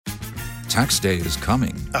Tax day is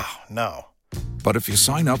coming. Oh, no. But if you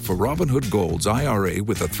sign up for Robinhood Gold's IRA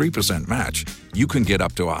with a 3% match, you can get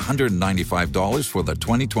up to $195 for the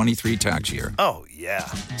 2023 tax year. Oh, yeah.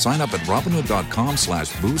 Sign up at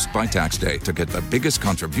Robinhood.com/boost by tax day to get the biggest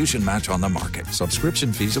contribution match on the market.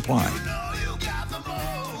 Subscription fees apply.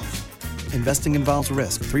 Investing involves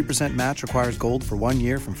risk. 3% match requires gold for 1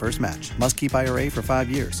 year from first match. Must keep IRA for 5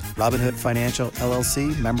 years. Robinhood Financial,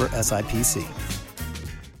 LLC, member SIPC.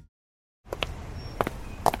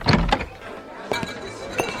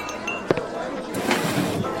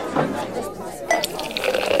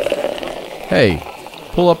 Hey,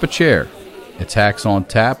 pull up a chair. It's Hacks on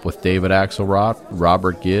Tap with David Axelrod,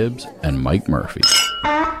 Robert Gibbs, and Mike Murphy.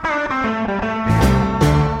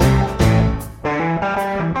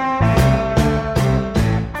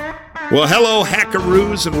 Well, hello,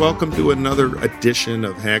 hackaroos, and welcome to another edition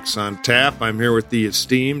of Hacks on Tap. I'm here with the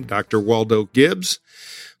esteemed Dr. Waldo Gibbs,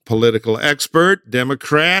 political expert,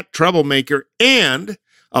 Democrat, troublemaker, and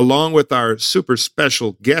along with our super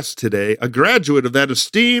special guest today, a graduate of that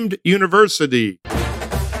esteemed university.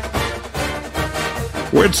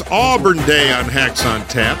 Well, it's Auburn Day on Hacks on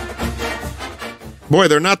Tap. Boy,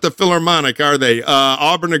 they're not the Philharmonic, are they?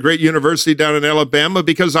 Auburn, a great university down in Alabama,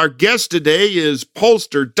 because our guest today is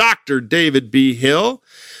pollster Dr. David B. Hill,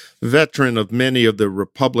 veteran of many of the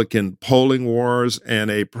Republican polling wars and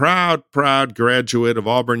a proud graduate of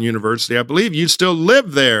Auburn University. I believe you still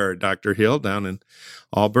live there, Dr. Hill, down in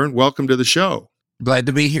Auburn. Welcome to the show. Glad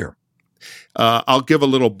to be here. I'll give a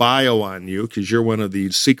little bio on you because you're one of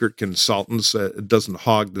these secret consultants that doesn't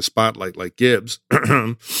hog the spotlight like Gibbs.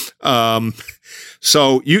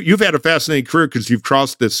 So you've had a fascinating career because you've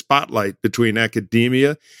crossed this spotlight between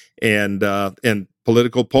academia and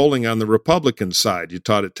political polling on the Republican side. You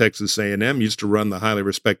taught at Texas A&M, used to run the highly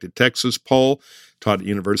respected Texas poll, taught at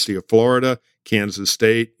University of Florida, Kansas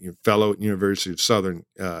State, you're fellow at University of Southern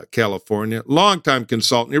California, longtime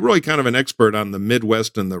consultant. You're really kind of an expert on the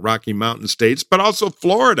Midwest and the Rocky Mountain states, but also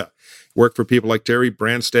Florida. Worked for people like Terry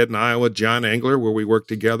Branstad in Iowa, John Engler, where we worked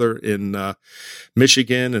together in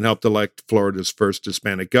Michigan and helped elect Florida's first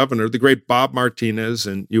Hispanic governor, the great Bob Martinez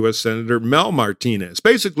and U.S. Senator Mel Martinez.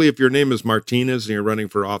 Basically, if your name is Martinez and you're running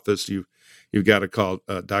for office, you've got to call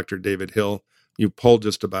Dr. David Hill. You poll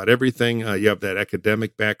just about everything. You have that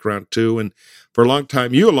academic background, too. And for a long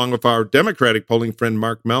time, you, along with our Democratic polling friend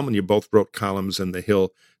Mark Mellman, you both wrote columns in the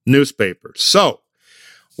Hill newspaper. So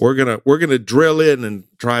we're gonna drill in and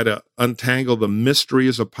try to untangle the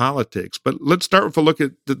mysteries of politics. But let's start with a look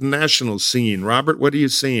at the national scene. Robert, what are you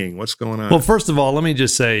seeing? What's going on? Well, first of all, let me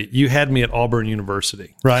just say you had me at Auburn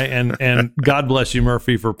University, right? And God bless you,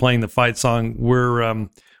 Murphy, for playing the fight song.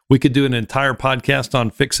 We could do an entire podcast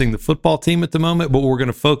on fixing the football team at the moment, but we're going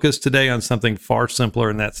to focus today on something far simpler,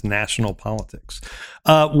 and that's national politics.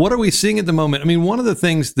 What are we seeing at the moment? I mean, one of the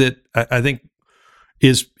things that I think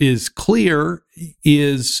is clear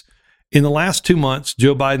is in the last 2 months,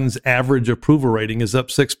 Joe Biden's average approval rating is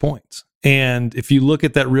up 6 points. And if you look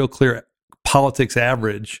at that Real Clear Politics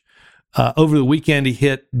average, over the weekend, he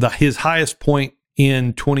hit his highest point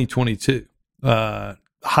in 2022,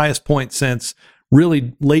 highest point since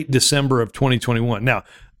really late December of 2021. Now,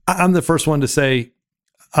 I'm the first one to say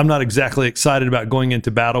I'm not exactly excited about going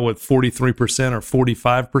into battle with 43% or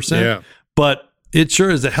 45%, but it sure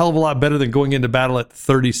is a hell of a lot better than going into battle at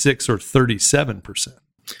 36 or 37%.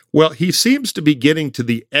 Well, he seems to be getting to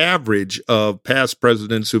the average of past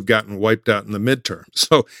presidents who've gotten wiped out in the midterm.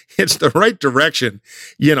 So it's the right direction.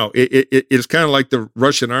 You know, it's kind of like the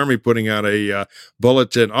Russian army putting out a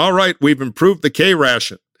bulletin. All right, we've improved the K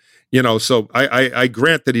ration. You know, so I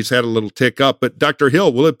grant that he's had a little tick up, but Dr.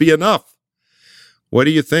 Hill, will it be enough? What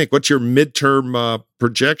do you think? What's your midterm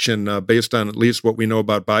projection based on at least what we know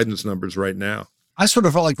about Biden's numbers right now? I sort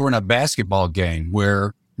of felt like we're in a basketball game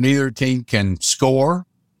where neither team can score,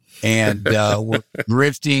 and we're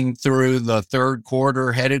drifting through the third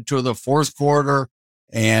quarter, headed to the fourth quarter,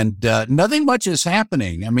 and nothing much is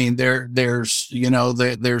happening. I mean, there's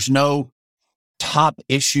no top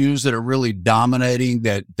issues that are really dominating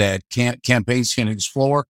that campaigns can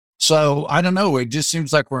explore. So I don't know. It just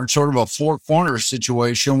seems like we're in sort of a four corner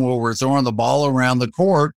situation where we're throwing the ball around the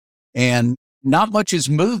court and not much is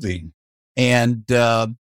moving. And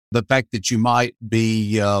the fact that you might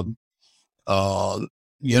be, in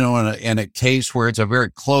a case where it's a very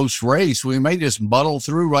close race, we may just muddle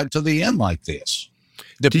through right to the end like this,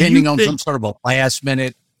 depending on some sort of a last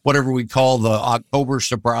minute, whatever we call the October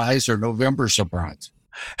surprise or November surprise.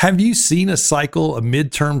 Have you seen a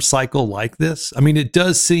midterm cycle like this? I mean, it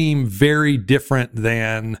does seem very different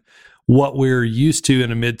than what we're used to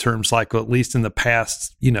in a midterm cycle, at least in the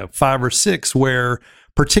past, 5 or 6, where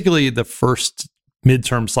particularly the first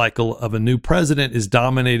midterm cycle of a new president is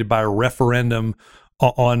dominated by a referendum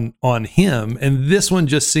on him. And this one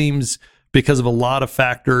just seems, because of a lot of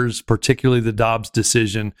factors, particularly the Dobbs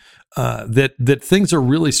decision, that things are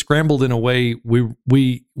really scrambled in a way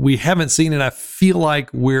we haven't seen, and I feel like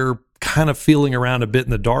we're kind of feeling around a bit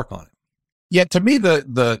in the dark on it. Yeah, to me,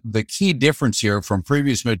 the key difference here from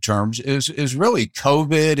previous midterms is really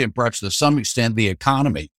COVID and perhaps to some extent the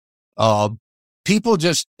economy. People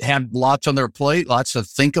just had lots on their plate, lots to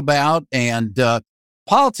think about, and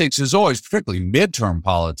politics is always, particularly midterm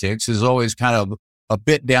politics, is always kind of a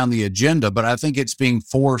bit down the agenda. But I think it's being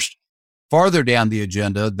forced farther down the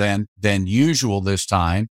agenda than usual this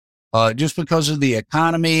time, just because of the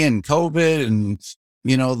economy and COVID and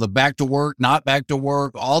the back to work, not back to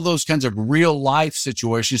work, all those kinds of real life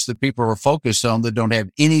situations that people are focused on that don't have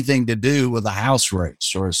anything to do with a House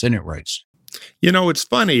race or a Senate race. It's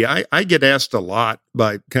funny. I get asked a lot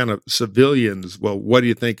by kind of civilians, well, what do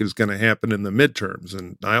you think is going to happen in the midterms?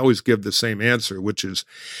 And I always give the same answer, which is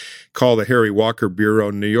call the Harry Walker Bureau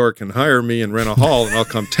in New York and hire me and rent a hall, and I'll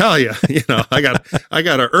come tell you, I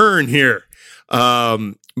got to earn here.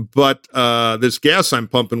 But this gas I'm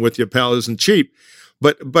pumping with you, pal, isn't cheap.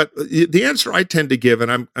 But the answer I tend to give,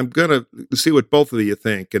 and I'm going to see what both of you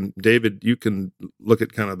think, and David, you can look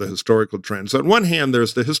at kind of the historical trends. On one hand,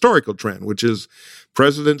 there's the historical trend, which is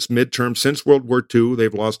presidents midterm since World War II.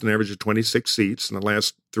 They've lost an average of 26 seats, and the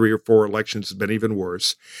last 3 or 4 elections have been even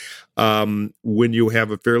worse. When you have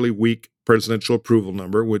a fairly weak presidential approval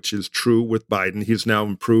number, which is true with Biden, he's now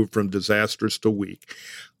improved from disastrous to weak.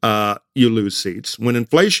 You lose seats. When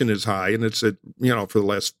inflation is high, and it's for the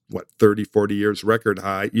last, 30, 40 years, record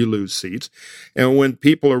high, you lose seats. And when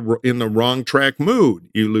people are in the wrong track mood,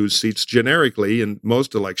 you lose seats generically. In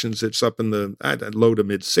most elections, it's up in the low to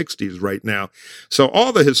mid 60s right now. So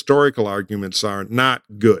all the historical arguments are not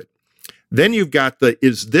good. Then you've got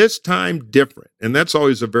is this time different? And that's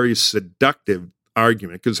always a very seductive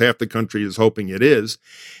argument because half the country is hoping it is.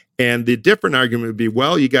 And the different argument would be,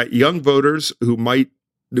 well, you got young voters who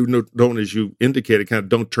don't, as you indicated, kind of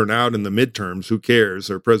don't turn out in the midterms. Who cares?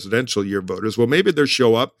 They're presidential year voters. Well, maybe they'll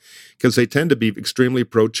show up because they tend to be extremely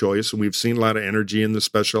pro-choice. And we've seen a lot of energy in the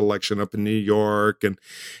special election up in New York and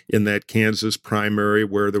in that Kansas primary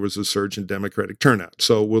where there was a surge in Democratic turnout.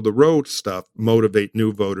 So will the Roe stuff motivate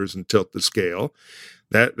new voters and tilt the scale?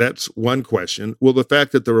 That's one question. Will the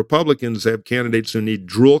fact that the Republicans have candidates who need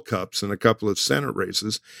drool cups in a couple of Senate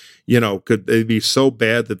races, could they be so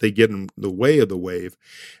bad that they get in the way of the wave?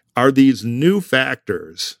 Are these new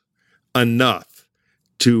factors enough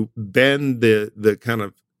to bend the kind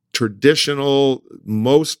of traditional,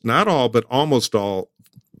 not all, but almost all,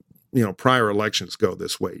 prior elections go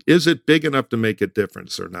this way? Is it big enough to make a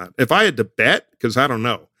difference or not? If I had to bet, because I don't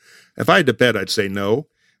know, if I had to bet, I'd say no.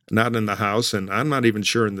 Not in the House, and I'm not even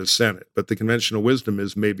sure in the Senate, but the conventional wisdom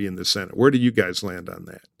is maybe in the Senate. Where do you guys land on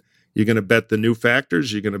that? You're going to bet the new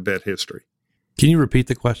factors? You're going to bet history? Can you repeat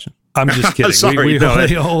the question? I'm just kidding. Sorry,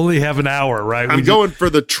 we only have an hour, right? I'm going for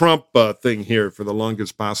the Trump thing here for the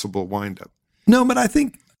longest possible windup. No, but I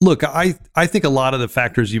think a lot of the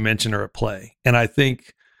factors you mentioned are at play, and I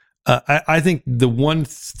think the one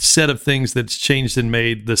set of things that's changed and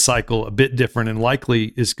made the cycle a bit different and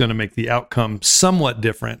likely is going to make the outcome somewhat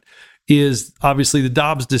different is obviously the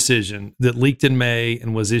Dobbs decision that leaked in May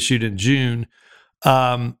and was issued in June.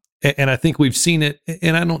 And I think we've seen it,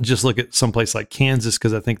 and I don't just look at someplace like Kansas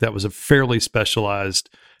because I think that was a fairly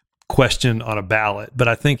specialized question on a ballot. But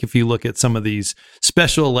I think if you look at some of these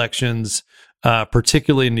special elections,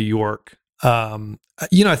 particularly in New York,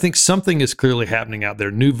 I think something is clearly happening out there.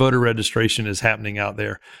 New voter registration is happening out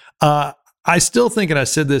there. I still think, and I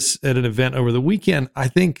said this at an event over the weekend, I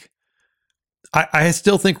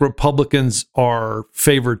still think Republicans are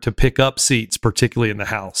favored to pick up seats, particularly in the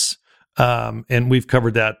House. And we've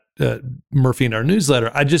covered that, Murphy, in our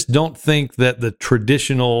newsletter. I just don't think that the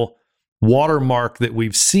traditional watermark that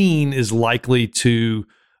we've seen is likely to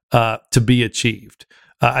be achieved.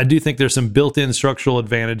 I do think there's some built-in structural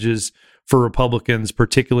advantages for Republicans,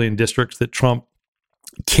 particularly in districts that Trump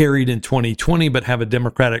carried in 2020, but have a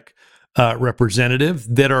Democratic representative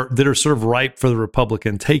that are sort of ripe for the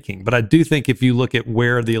Republican taking. But I do think if you look at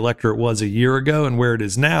where the electorate was a year ago and where it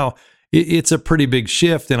is now, it's a pretty big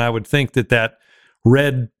shift. And I would think that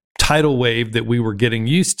red tidal wave that we were getting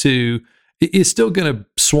used to is still going to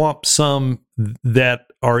swamp some that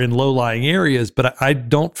are in low-lying areas, but I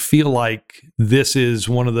don't feel like this is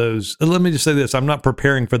one of those. Let me just say this. I'm not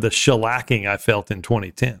preparing for the shellacking I felt in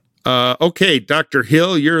 2010. Okay, Dr.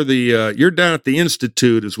 Hill, you're down at the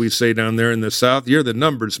Institute, as we say down there in the South. You're the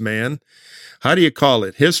numbers man. How do you call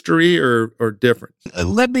it? History or different?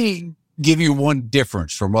 Let me give you one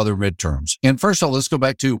difference from other midterms. And first of all, let's go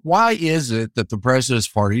back to why is it that the president's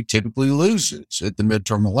party typically loses at the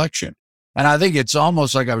midterm election? And I think it's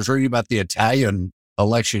almost like I was reading about the Italian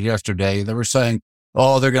election yesterday. They were saying,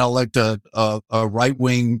 oh, they're going to elect a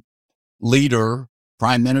right-wing leader,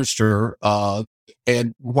 prime minister,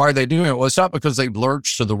 and why are they doing it? Well, it's not because they've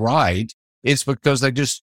lurched to the right. It's because they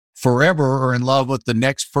just forever are in love with the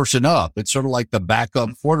next person up. It's sort of like the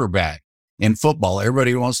backup quarterback in football.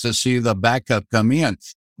 Everybody wants to see the backup come in.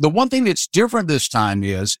 The one thing that's different this time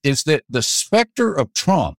is that the specter of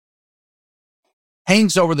Trump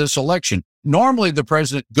hangs over this election. Normally, the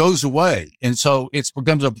president goes away, and so it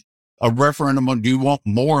becomes a referendum on, do you want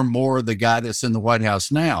more and more of the guy that's in the White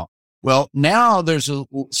House now? Well, now there's a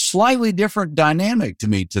slightly different dynamic to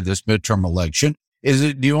me to this midterm election.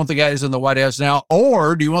 Do you want the guy that's in the White House now,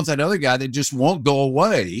 or do you want that other guy that just won't go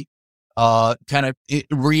away, kind of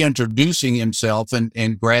reintroducing himself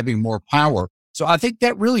and grabbing more power? So I think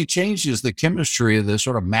that really changes the chemistry of the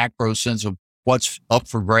sort of macro sense of what's up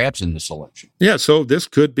for grabs in this election. Yeah, so this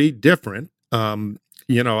could be different.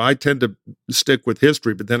 I tend to stick with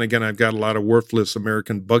history, but then again, I've got a lot of worthless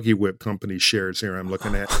American buggy whip company shares here I'm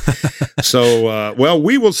looking at. So,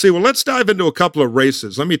 we will see. Well, let's dive into a couple of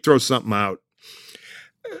races. Let me throw something out.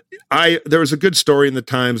 There was a good story in the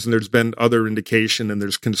Times, and there's been other indication, and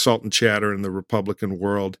there's consultant chatter in the Republican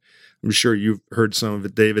world. I'm sure you've heard some of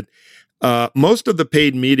it, David. Most of the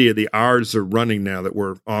paid media, the hours are running now that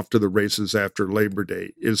we're off to the races after Labor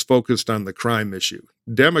Day, is focused on the crime issue.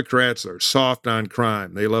 Democrats are soft on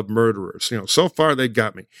crime. They love murderers. So far they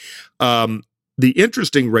got me. The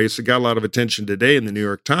interesting race that got a lot of attention today in the New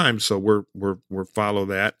York Times, so we're follow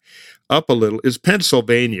that up a little, is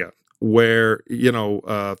Pennsylvania, where,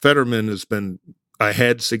 Fetterman has been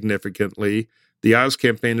ahead significantly. The Oz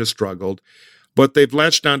campaign has struggled. But they've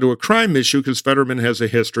latched onto a crime issue because Fetterman has a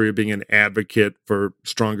history of being an advocate for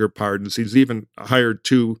stronger pardons. He's even hired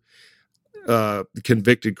 2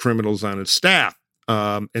 convicted criminals on his staff.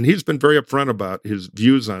 And he's been very upfront about his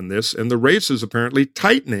views on this. And the race is apparently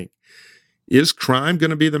tightening. Is crime going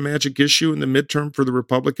to be the magic issue in the midterm for the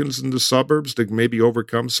Republicans in the suburbs to maybe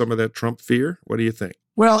overcome some of that Trump fear? What do you think?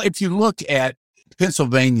 Well, if you look at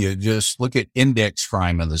Pennsylvania, just look at index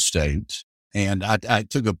crime in the state. And I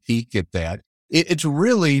took a peek at that. It's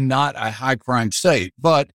really not a high crime state,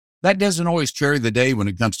 but that doesn't always carry the day when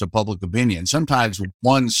it comes to public opinion. Sometimes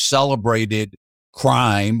one celebrated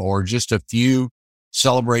crime or just a few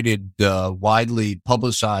celebrated, widely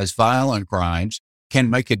publicized violent crimes can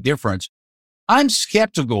make a difference. I'm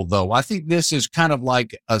skeptical, though. I think this is kind of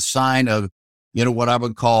like a sign of, what I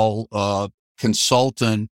would call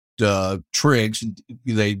consultant tricks.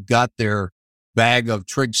 They got their bag of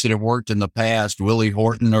tricks that have worked in the past, Willie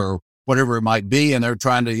Horton or whatever it might be. And they're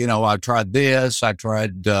trying to, I tried this, I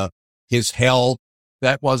tried his health.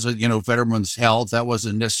 That wasn't, Fetterman's health. That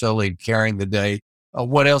wasn't necessarily carrying the day.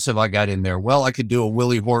 What else have I got in there? Well, I could do a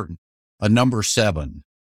Willie Horton, a number 7.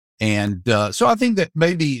 And so I think that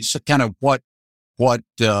maybe kind of what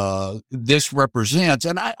this represents.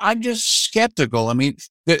 And I'm just skeptical. I mean,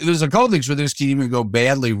 there's a couple things where this can even go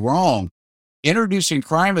badly wrong. Introducing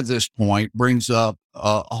crime at this point brings up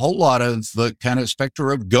a whole lot of the kind of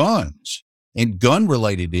specter of guns and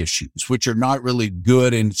gun-related issues, which are not really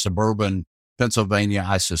good in suburban Pennsylvania,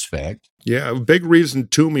 I suspect. Yeah, a big reason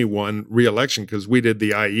Toomey won re-election because we did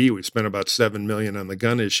the IE. We spent about $7 million on the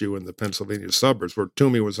gun issue in the Pennsylvania suburbs, where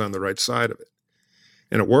Toomey was on the right side of it,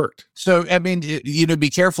 and it worked. So, I mean, be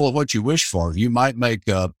careful of what you wish for. You might make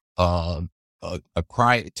a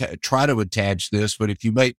try to attach this, but if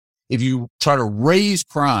you try to raise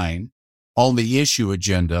crime on the issue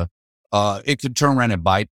agenda, it could turn around and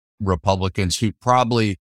bite Republicans who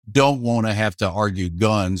probably don't want to have to argue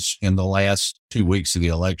guns in the last 2 weeks of the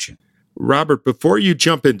election. Robert, before you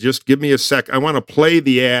jump in, just give me a sec. I want to play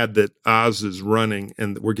the ad that Oz is running,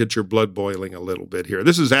 and we'll get your blood boiling a little bit here.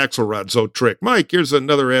 This is Axelrod's old trick. Mike, here's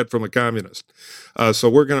another ad from a communist. So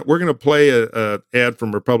we're gonna play a ad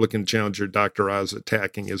from Republican challenger Dr. Oz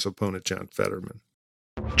attacking his opponent, John Fetterman.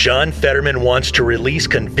 John Fetterman wants to release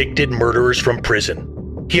convicted murderers from prison.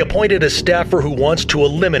 He appointed a staffer who wants to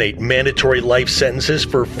eliminate mandatory life sentences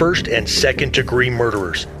for first and second degree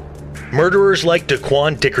murderers. Murderers like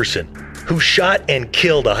Daquan Dickerson, who shot and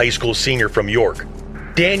killed a high school senior from York.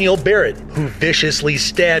 Daniel Barrett, who viciously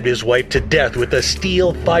stabbed his wife to death with a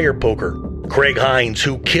steel fire poker. Craig Hines,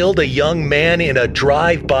 who killed a young man in a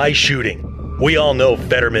drive-by shooting. We all know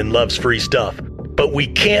Fetterman loves free stuff, but we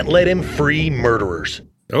can't let him free murderers.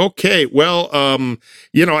 Okay, well,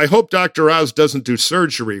 I hope Dr. Oz doesn't do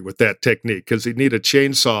surgery with that technique because he'd need a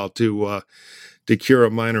chainsaw to cure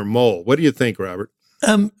a minor mole. What do you think, Robert?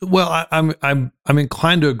 Well, I'm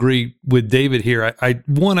inclined to agree with David here. I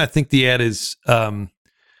think the ad is.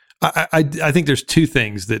 I think there's two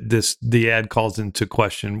things that the ad calls into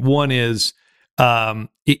question. One is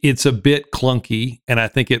it's a bit clunky, and I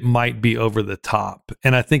think it might be over the top.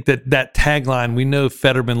 And I think that tagline, we know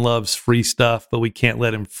Fetterman loves free stuff, but we can't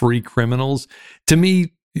let him free criminals, to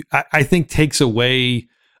me, I think takes away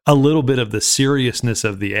a little bit of the seriousness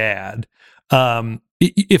of the ad.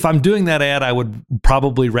 If I'm doing that ad, I would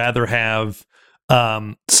probably rather have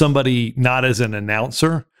somebody not as an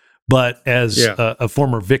announcer, but as a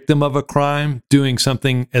former victim of a crime, doing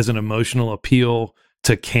something as an emotional appeal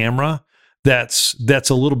to camera that's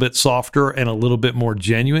a little bit softer and a little bit more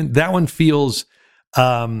genuine. That one feels,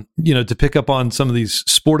 to pick up on some of these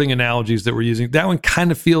sporting analogies that we're using, that one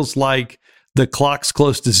kind of feels like the clock's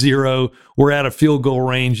close to zero. We're at a field goal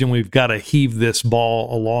range and we've got to heave this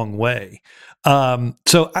ball a long way.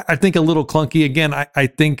 So I think a little clunky. Again, I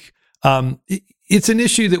think it's an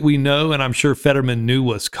issue that we know, and I'm sure Fetterman knew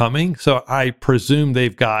was coming. So I presume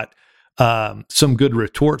they've got some good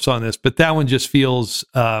retorts on this, but that one just feels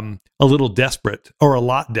a little desperate, or a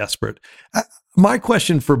lot desperate. My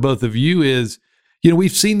question for both of you is,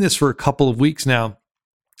 we've seen this for a couple of weeks now.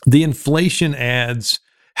 The inflation ads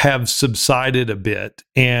have subsided a bit.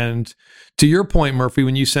 And to your point, Murphy,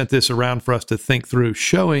 when you sent this around for us to think through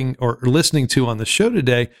showing or listening to on the show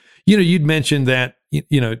today, you'd mentioned that,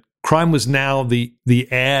 crime was now the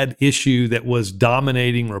ad issue that was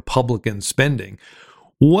dominating Republican spending.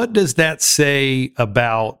 What does that say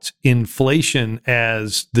about inflation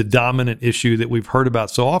as the dominant issue that we've heard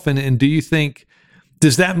about so often? And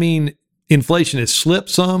does that mean inflation has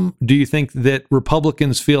slipped some? Do you think that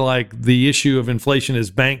Republicans feel like the issue of inflation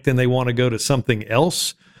is banked and they want to go to something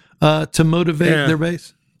else to motivate their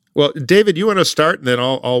base? Well, David, you want to start, and then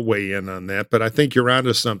I'll weigh in on that. But I think you're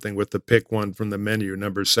onto something with the pick one from the menu,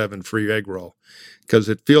 number 7, free egg roll, because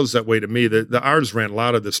it feels that way to me. The R's ran a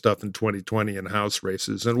lot of this stuff in 2020 in House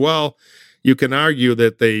races. And while you can argue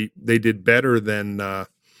that they did better than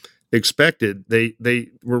expected, they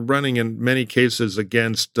were running in many cases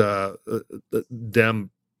against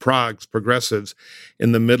progressives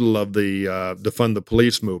in the middle of the defund the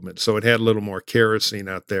police movement. So it had a little more kerosene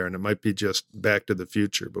out there, and it might be just Back to the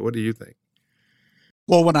Future. But what do you think?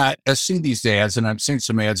 Well, when I see these ads, and I've seen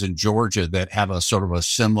some ads in Georgia that have a sort of a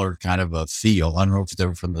similar kind of a feel. I don't know if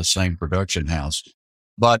they're from the same production house,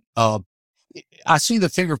 but I see the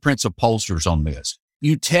fingerprints of pollsters on this.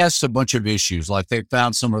 You test a bunch of issues, like they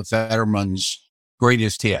found some of Fetterman's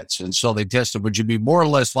greatest hits. And so they tested, would you be more or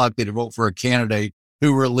less likely to vote for a candidate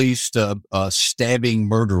who released a stabbing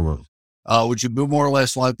murderer? Would you be more or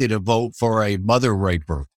less likely to vote for a mother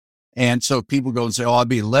raper? And so people go and say, I'd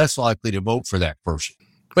be less likely to vote for that person.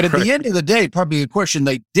 But at the end of the day, probably the question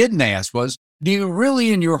they didn't ask was, do you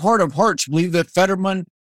really in your heart of hearts believe that Fetterman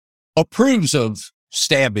approves of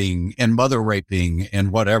stabbing and mother raping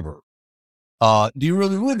and whatever? Do you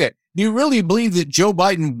really believe that? Do you really believe that Joe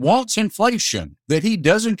Biden wants inflation, that he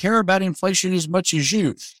doesn't care about inflation as much as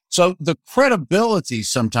you? So the credibility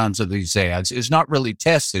sometimes of these ads is not really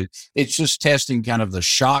tested. It's just testing kind of the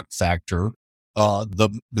shock factor,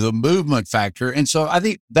 the movement factor. And so I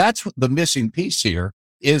think that's the missing piece here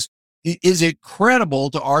is it credible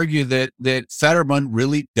to argue that Fetterman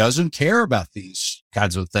really doesn't care about these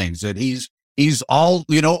kinds of things, that he's all,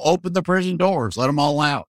 open the prison doors, let them all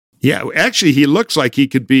out. Yeah, actually, he looks like he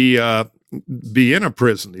could be in a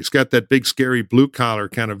prison. He's got that big, scary blue-collar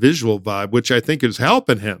kind of visual vibe, which I think is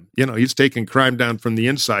helping him. He's taking crime down from the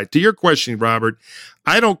inside. To your question, Robert,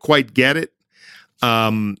 I don't quite get it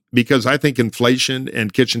because I think inflation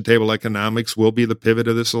and kitchen table economics will be the pivot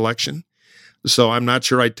of this election. So I'm not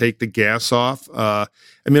sure I'd take the gas off.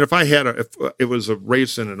 If it was a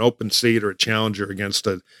race in an open seat or a challenger against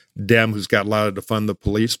a Dem who's got a lot of defund the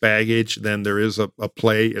police baggage, then there is a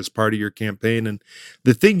play as part of your campaign. And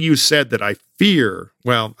the thing you said that I fear,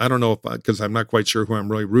 well, I don't know if because I'm not quite sure who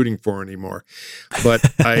I'm really rooting for anymore,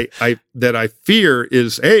 but I fear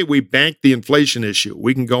is, hey, we banked the inflation issue.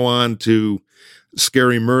 We can go on to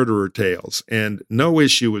scary murderer tales, and no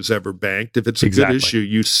issue is ever banked. If it's a good issue,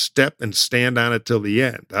 you step and stand on it till the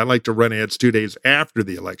end. I like to run ads 2 days after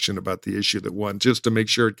the election about the issue that won, just to make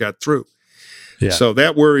sure it got through. Yeah. So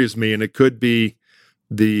that worries me, and it could be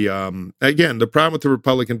the problem with the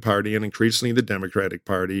Republican Party and increasingly the Democratic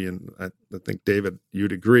Party, and I think, David,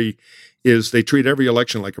 you'd agree, is they treat every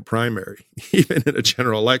election like a primary, even in a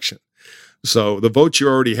general election. So the votes you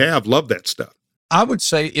already have love that stuff. I would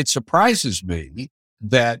say it surprises me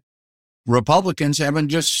that Republicans haven't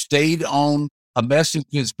just stayed on a message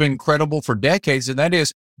that's been credible for decades, and that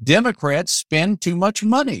is Democrats spend too much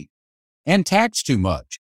money and tax too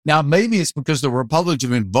much. Now, maybe it's because the Republicans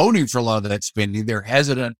have been voting for a lot of that spending. They're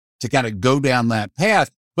hesitant to kind of go down that path.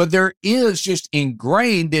 But there is just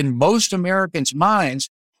ingrained in most Americans' minds,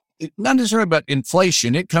 not necessarily about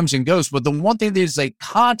inflation, it comes and goes, but the one thing that is a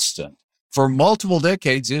constant for multiple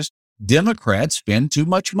decades is Democrats spend too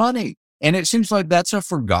much money. And it seems like that's a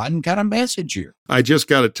forgotten kind of message here. I just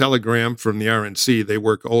got a telegram from the RNC. They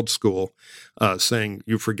work old school, saying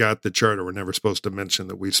you forgot the charter. We're never supposed to mention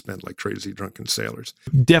that we spent like crazy drunken sailors.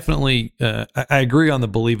 Definitely, I agree on the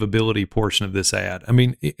believability portion of this ad. I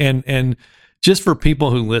mean, and just for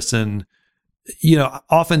people who listen, you know,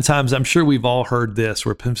 oftentimes I'm sure we've all heard this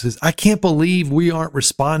where Pim says, I can't believe we aren't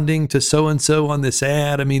responding to so-and-so on this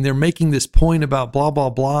ad. I mean, they're making this point about blah,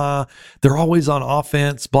 blah, blah. They're always on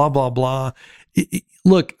offense, blah, blah, blah.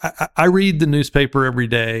 Look, I read the newspaper every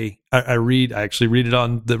day. I actually read it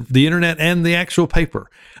on the internet and the actual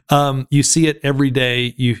paper. You see it every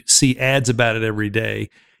day. You see ads about it every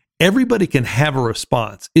day. Everybody can have a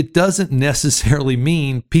response. It doesn't necessarily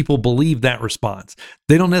mean people believe that response.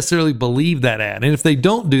 They don't necessarily believe that ad. And if they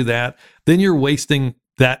don't do that, then you're wasting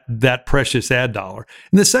that precious ad dollar.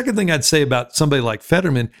 And the second thing I'd say about somebody like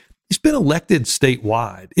Fetterman, he's been elected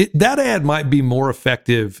statewide. That ad might be more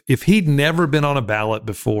effective if he'd never been on a ballot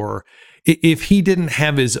before, if he didn't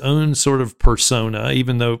have his own sort of persona,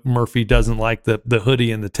 even though Murphy doesn't like the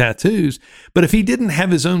hoodie and the tattoos. But if he didn't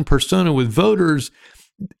have his own persona with voters,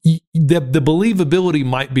 the believability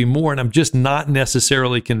might be more, and I'm just not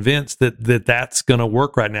necessarily convinced that that's going to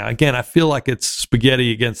work right now. Again, I feel like it's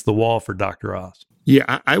spaghetti against the wall for Dr. Oz.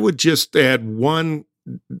 Yeah, I would just add one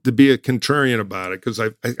to be a contrarian about it, because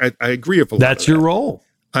I agree with a lot That's of your that. role.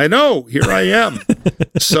 I know. Here I am.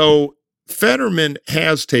 So Fetterman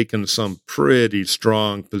has taken some pretty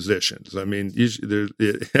strong positions. I mean,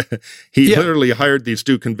 he literally hired these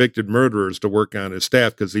two convicted murderers to work on his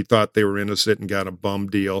staff because he thought they were innocent and got a bum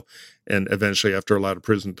deal. And eventually, after a lot of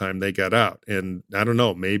prison time, they got out. And I don't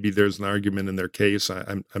know, maybe there's an argument in their case.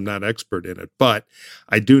 I'm not expert in it, but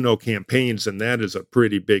I do know campaigns, and that is a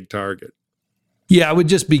pretty big target. Yeah, I would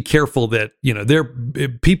just be careful that, you know, there are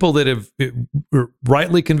people that have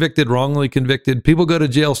rightly convicted, wrongly convicted. People go to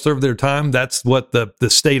jail, serve their time. That's what the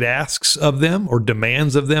state asks of them, or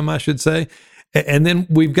demands of them, I should say. And then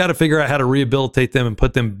we've got to figure out how to rehabilitate them and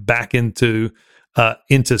put them back into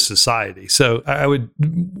society. So I would,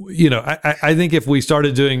 you know, I think if we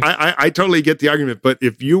started doing, I totally get the argument, but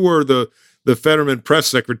if you were the Fetterman press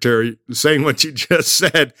secretary saying what you just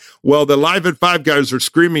said, well, the Live at Five guys are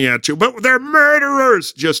screaming at you, but they're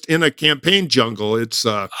murderers, just in a campaign jungle. It's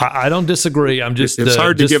I don't disagrry. I'm just it's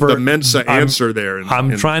hard to give the Mensa answer there.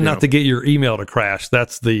 I'm trying not to get your email to crash.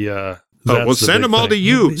 That's the well, send them all to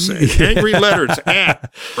you. Angry letters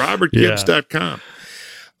at robertgibbs.com.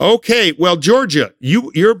 Okay, well, Georgia,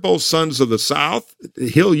 you're both sons of the South.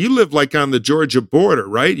 Hill, you live like on the Georgia border,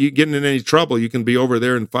 right? You getting in any trouble, you can be over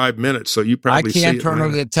there in 5 minutes. So you probably I can't turn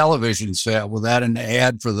over the television set without an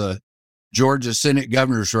ad for the Georgia Senate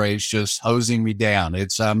governor's race just hosing me down.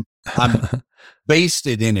 It's I'm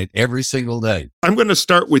basted in it every single day. I'm going to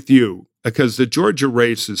start with you, because the Georgia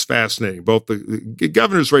race is fascinating. Both the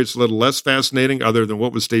governor's race is a little less fascinating, other than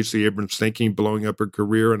what was Stacey Abrams thinking, blowing up her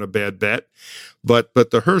career on a bad bet. But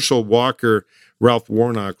the Herschel Walker, Ralph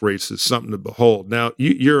Warnock race is something to behold. Now,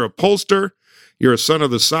 you're a pollster, you're a son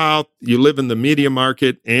of the South, you live in the media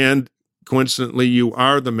market, and coincidentally, you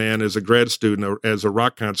are the man as a grad student, as a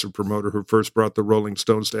rock concert promoter, who first brought the Rolling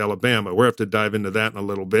Stones to Alabama. We'll have to dive into that in a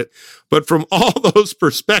little bit. But from all those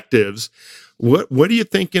perspectives, what are you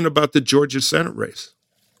thinking about the Georgia Senate race?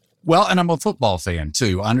 Well, and I'm a football fan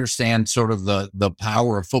too. I understand sort of the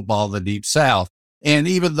power of football in the Deep South. And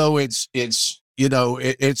even though it's you know,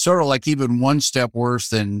 it's sort of like even one step worse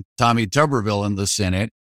than Tommy Tuberville in the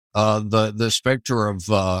Senate, the specter of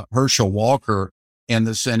Herschel Walker in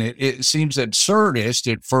the Senate, it seems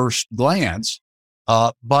absurdist at first glance.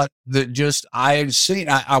 But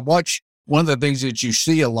I watch, one of the things that you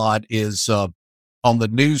see a lot is on the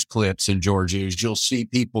news clips in Georgia is you'll see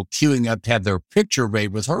people queuing up to have their picture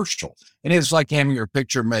made with Herschel. And it's like having your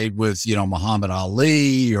picture made with, you know, Muhammad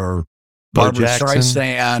Ali or Barbra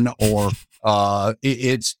Streisand, or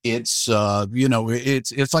it's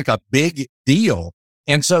like a big deal.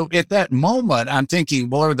 And so at that moment, I'm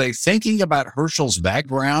thinking, well, are they thinking about Herschel's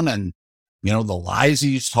background and, you know, the lies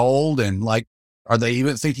he's told? And like, are they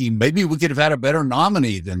even thinking maybe we could have had a better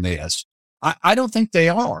nominee than this? I don't think they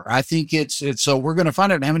are. I think it's so we're going to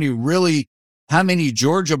find out how many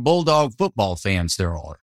Georgia Bulldog football fans there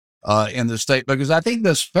are. in the state, because I think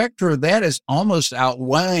the specter of that is almost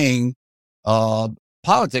outweighing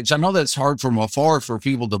politics. I know that's hard from afar for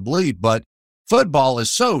people to believe, but football is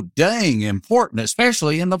so dang important,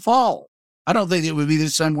 especially in the fall. I don't think it would be the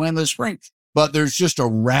same way in the spring, but there's just a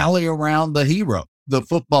rally around the hero, the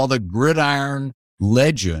football, the gridiron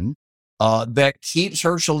legend that keeps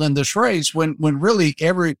Herschel in this race when really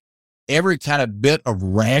every kind of bit of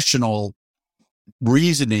rational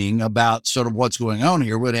reasoning about sort of what's going on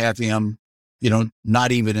here would have him,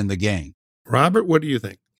 not even in the game. Robert, what do you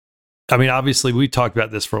think? I mean, obviously, we talked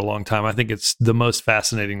about this for a long time. I think it's the most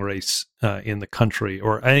fascinating race in the country,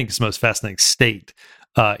 or I think it's the most fascinating state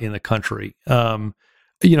in the country. I'm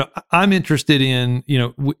interested in,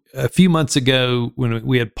 a few months ago when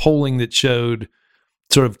we had polling that showed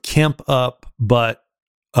sort of Kemp up, but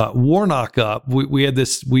Warnock up, we had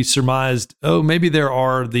this, we surmised, maybe there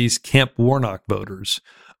are these Kemp Warnock voters,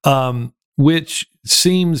 which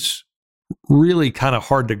seems really kind of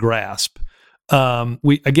hard to grasp.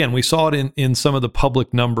 We saw it in some of the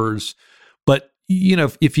public numbers, but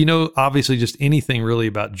if you know, obviously just anything really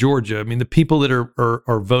about Georgia, I mean, the people that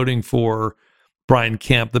are voting for Brian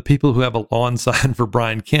Kemp, the people who have a lawn sign for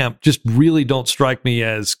Brian Kemp, just really don't strike me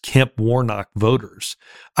as Kemp Warnock voters.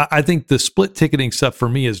 I think the split ticketing stuff for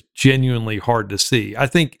me is genuinely hard to see. I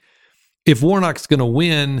think if Warnock's going to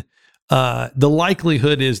win, the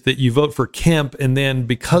likelihood is that you vote for Kemp, and then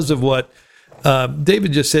because of what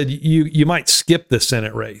David just said, you might skip the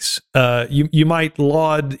Senate race. You might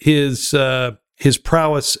laud his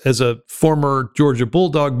prowess as a former Georgia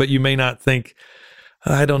Bulldog, but you may not think,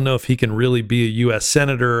 I don't know if he can really be a U.S.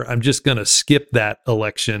 Senator. I'm just going to skip that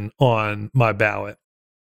election on my ballot.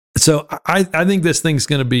 So I think this thing's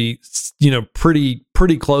going to be,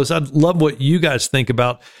 pretty close. I'd love what you guys think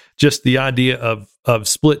about just the idea of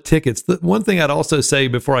split tickets. The one thing I'd also say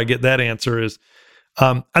before I get that answer is,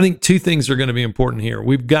 I think two things are going to be important here.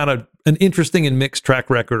 We've got an interesting and mixed track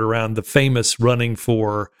record around the famous running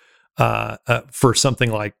for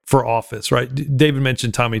something like for office, right? David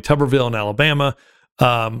mentioned Tommy Tuberville in Alabama,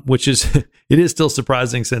 which is, it is still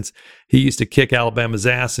surprising since he used to kick Alabama's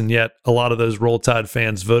ass, and yet a lot of those Roll Tide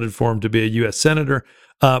fans voted for him to be a U.S. Senator.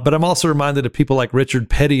 But I'm also reminded of people like Richard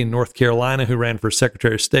Petty in North Carolina who ran for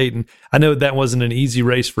Secretary of State. And I know that wasn't an easy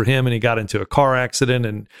race for him, and he got into a car accident,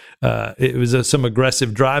 and it was some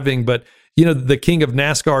aggressive driving. But, the king of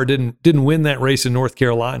NASCAR didn't win that race in North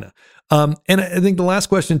Carolina. And I think the last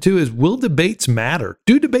question, too, is will debates matter?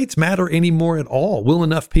 Do debates matter anymore at all? Will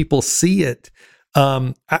enough people see it?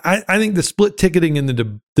 I think the split ticketing and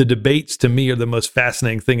the debates, to me, are the most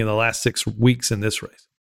fascinating thing in the last 6 weeks in this race.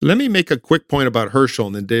 Let me make a quick point about Herschel,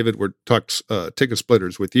 and then David, we'll talk ticket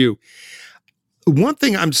splitters with you. One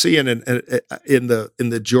thing I'm seeing in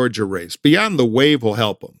the Georgia race, beyond the wave will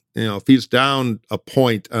help him. If he's down a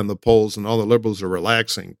point on the polls and all the liberals are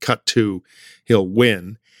relaxing, cut to he'll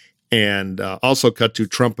win. And also cut to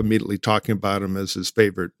Trump immediately talking about him as his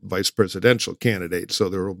favorite vice presidential candidate. So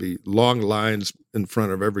there will be long lines in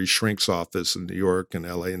front of every shrink's office in New York and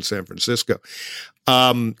LA and San Francisco,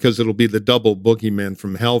 because it'll be the double boogeyman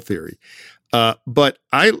from hell theory. But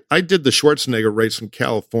I did the Schwarzenegger race in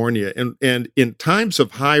California, and in times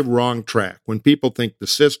of high wrong track, when people think the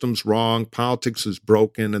system's wrong, politics is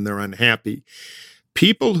broken, and they're unhappy,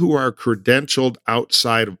 people who are credentialed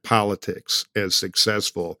outside of politics as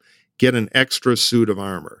successful get an extra suit of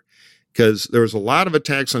armor, because there was a lot of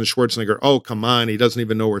attacks on Schwarzenegger. Oh, come on, he doesn't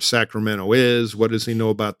even know where Sacramento is. What does he know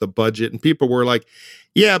about the budget? And people were like,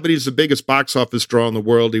 yeah, but he's the biggest box office draw in the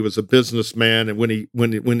world. He was a businessman, and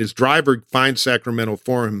when his driver finds Sacramento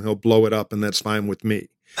for him, he'll blow it up, and that's fine with me.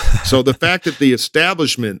 So the fact that the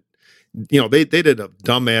establishment, they did a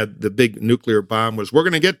dumb ad. The big nuclear bomb was, we're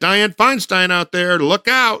going to get Dianne Feinstein out there, look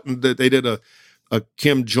out. And they did a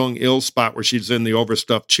Kim Jong-il spot where she's in the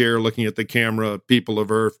overstuffed chair looking at the camera, people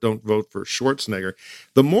of Earth, don't vote for Schwarzenegger.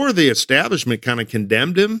 The more the establishment kind of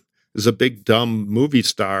condemned him as a big, dumb movie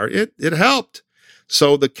star, it helped.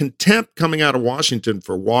 So the contempt coming out of Washington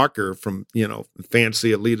for Walker from,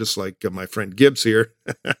 fancy elitists like my friend Gibbs here,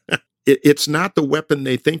 it's not the weapon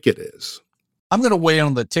they think it is. I'm going to weigh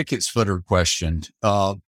on the ticket splitter question.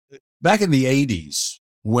 Back in the 80s,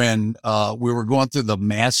 when we were going through the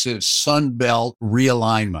massive Sun Belt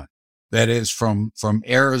realignment, that is from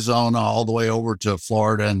Arizona all the way over to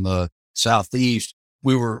Florida and the Southeast,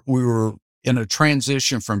 we were in a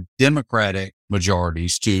transition from Democratic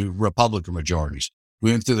majorities to Republican majorities. We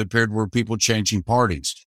went through the period where people changing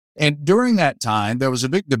parties. And during that time, there was a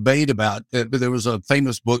big debate about it. There was a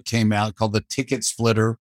famous book came out called The Ticket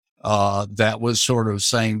Splitter. that was sort of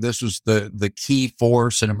saying this was the key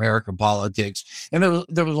force in American politics. And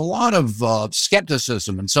there was a lot of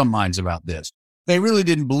skepticism in some minds about this. They really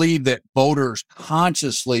didn't believe that voters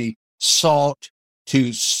consciously sought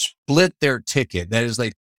to split their ticket. That is,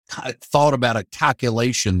 they thought about a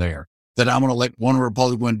calculation there, that I'm going to elect one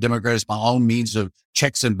Republican, one Democrat as my own means of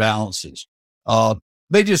checks and balances.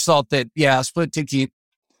 They just thought that,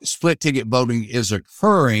 split ticket voting is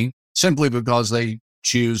occurring simply because they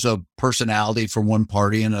choose a personality from one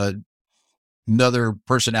party and another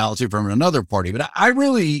personality from another party. But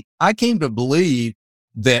I came to believe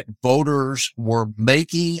that voters were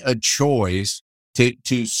making a choice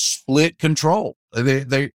to split control.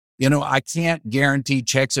 I can't guarantee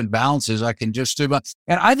checks and balances. I can just do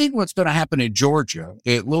and I think what's going to happen in Georgia,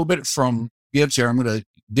 a little bit from Gibbs here, I'm going to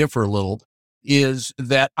differ a little, is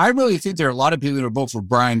that I really think there are a lot of people that vote for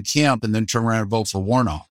Brian Kemp and then turn around and vote for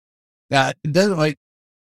Warnock. Now, it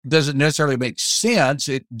doesn't necessarily make sense.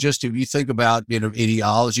 It just, if you think about,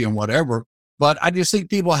 ideology and whatever, but I just think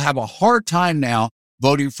people have a hard time now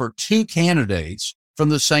voting for two candidates from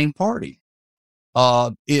the same party.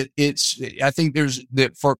 I think there's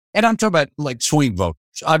that and I'm talking about like swing voters,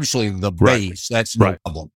 obviously the base, that's no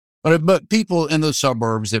problem. But people in the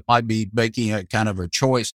suburbs that might be making a kind of a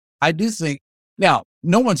choice, I do think, now,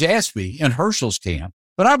 no one's asked me in Herschel's camp,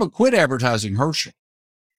 but I would quit advertising Herschel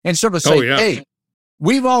and sort of say, hey,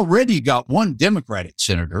 we've already got one Democratic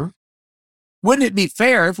senator. Wouldn't it be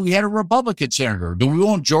fair if we had a Republican senator? Do we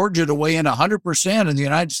want Georgia to weigh in 100% in the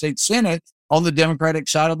United States Senate on the Democratic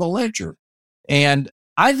side of the ledger? And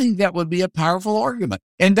I think that would be a powerful argument.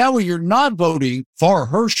 And that way you're not voting for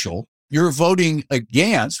Herschel. You're voting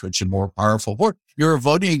against, which is a more powerful word, you're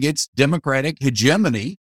voting against Democratic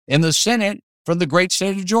hegemony in the Senate from the great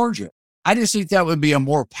state of Georgia. I just think that would be a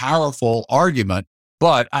more powerful argument.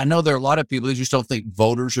 But I know there are a lot of people who just don't think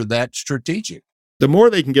voters are that strategic. The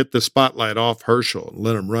more they can get the spotlight off Herschel and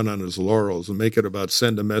let him run on his laurels and make it about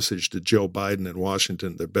send a message to Joe Biden in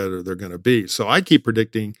Washington, the better they're going to be. So I keep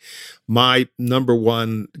predicting my number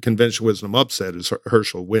one conventional wisdom upset is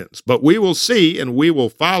Herschel wins. But we will see, and we will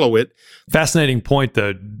follow it. Fascinating point,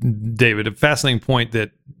 though, David. A fascinating point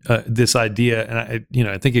that this idea, and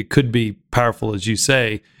I think it could be powerful, as you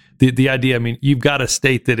say. The idea. I mean, you've got a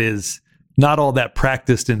state that is not all that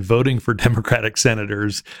practiced in voting for Democratic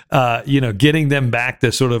senators, getting them back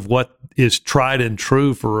to sort of what is tried and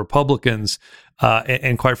true for Republicans,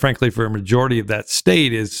 and quite frankly, for a majority of that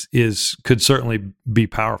state could certainly be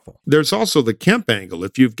powerful. There's also the Kemp angle.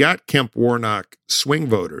 If you've got Kemp-Warnock swing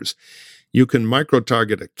voters, you can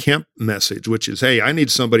micro-target a Kemp message, which is, hey, I need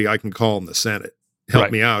somebody I can call in the Senate.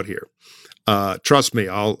 Help me out here. Trust me,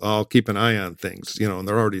 I'll keep an eye on things, and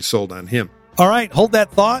they're already sold on him. All right, hold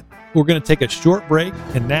that thought. We're going to take a short break,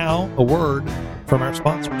 and now a word from our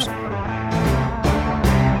sponsors.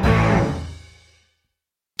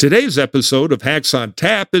 Today's episode of Hacks on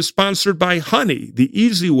Tap is sponsored by Honey, the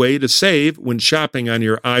easy way to save when shopping on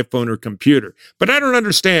your iPhone or computer. But I don't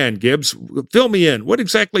understand, Gibbs. Fill me in. What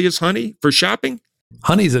exactly is honey for shopping?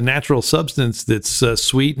 Honey is a natural substance that's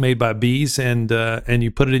sweet, made by bees, and you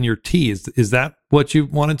put it in your tea. Is that what you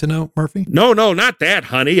wanted to know, Murphy? No, not that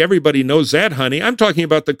honey. Everybody knows that honey. I'm talking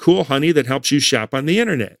about the cool honey that helps you shop on the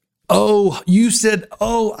internet. Oh,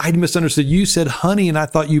 I misunderstood. You said honey, and I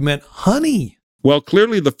thought you meant honey. Well,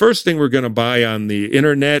 clearly the first thing we're going to buy on the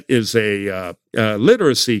internet is a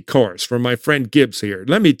literacy course from my friend Gibbs here.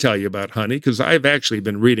 Let me tell you about Honey, because I've actually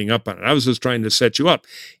been reading up on it. I was just trying to set you up.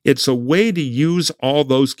 It's a way to use all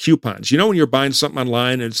those coupons. You know when you're buying something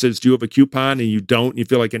online and it says, do you have a coupon? And you don't, and you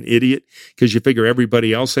feel like an idiot because you figure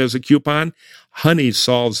everybody else has a coupon? Honey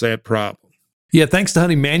solves that problem. Yeah, thanks to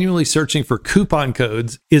Honey, manually searching for coupon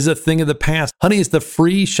codes is a thing of the past. Honey is the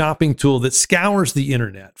free shopping tool that scours the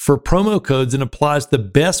internet for promo codes and applies the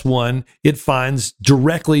best one it finds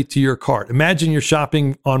directly to your cart. Imagine you're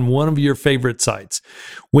shopping on one of your favorite sites.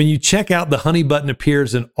 When you check out, the Honey button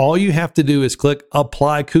appears, and all you have to do is click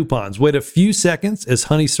Apply Coupons. Wait a few seconds as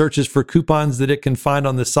Honey searches for coupons that it can find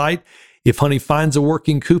on the site. If Honey finds a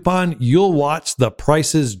working coupon, you'll watch the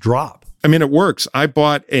prices drop. I mean, it works. I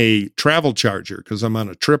bought a travel charger because I'm on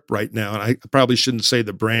a trip right now, and I probably shouldn't say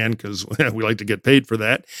the brand because we like to get paid for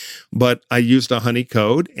that. But I used a Honey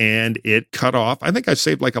code, and it cut off. I think I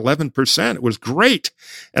saved like 11%. It was great,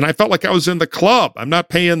 and I felt like I was in the club. I'm not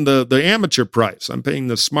paying the amateur price. I'm paying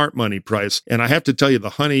the smart money price. And I have to tell you,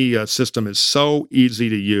 the Honey system is so easy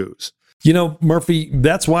to use. You know, Murphy,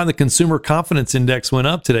 that's why the Consumer Confidence Index went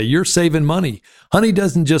up today. You're saving money. Honey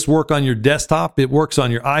doesn't just work on your desktop. It works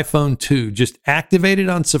on your iPhone too. Just activate it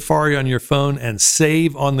on Safari on your phone and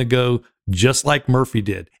save on the go just like Murphy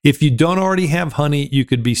did. If you don't already have Honey, you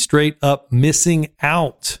could be straight up missing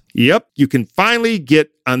out. Yep, you can finally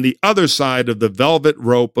get on the other side of the velvet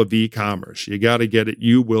rope of e-commerce. You got to get it.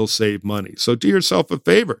 You will save money. So do yourself a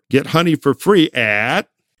favor. Get Honey for free at...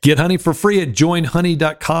 Get Honey for free at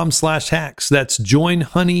joinhoney.com/hacks. That's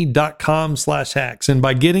joinhoney.com/hacks. And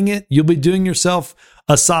by getting it, you'll be doing yourself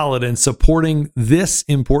a solid and supporting this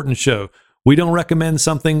important show. We don't recommend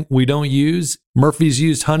something we don't use. Murphy's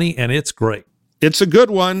used Honey, and it's great. It's a good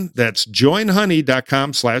one. That's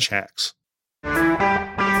joinhoney.com/hacks.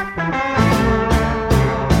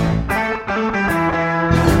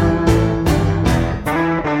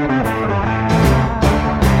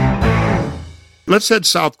 Let's head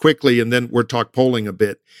south quickly, and then we'll talk polling a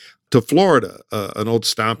bit, to Florida, an old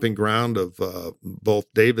stomping ground of both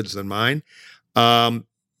David's and mine.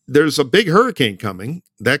 There's a big hurricane coming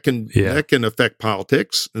that can affect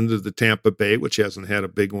politics into the Tampa Bay, which hasn't had a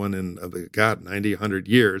big one in 90, 100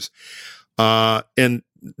 years, and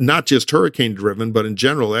not just hurricane driven, but in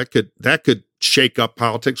general that could shake up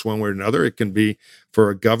politics one way or another. It can be for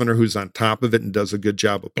a governor who's on top of it and does a good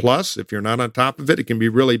job. Of plus, if you're not on top of it, it can be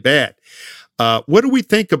really bad. What do we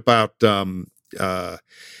think about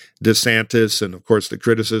DeSantis and, of course, the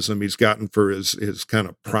criticism he's gotten for his kind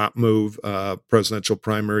of prop move, presidential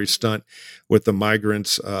primary stunt with the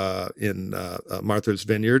migrants in Martha's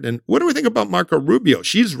Vineyard? And what do we think about Marco Rubio?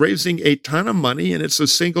 She's raising a ton of money, and it's a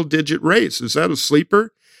single-digit raise. Is that a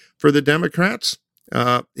sleeper for the Democrats?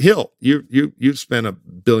 Hill, you've spent 1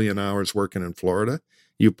 billion hours working in Florida.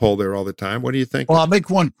 You poll there all the time. What do you think? Well, I'll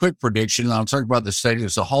make one quick prediction, and I'll talk about the state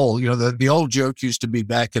as a whole. You know, the old joke used to be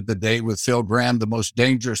back in the day with Phil Gramm, the most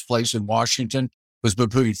dangerous place in Washington was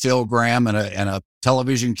between Phil Gramm and a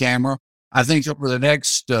television camera. I think over the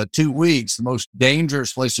next 2 weeks, the most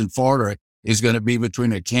dangerous place in Florida is going to be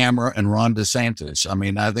between a camera and Ron DeSantis. I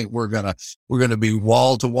mean, I think we're going to be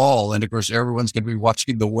wall to wall. And of course, everyone's going to be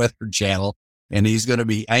watching the Weather Channel, and he's going to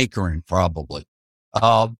be anchoring probably.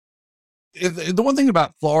 The one thing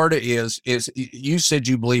about Florida is you said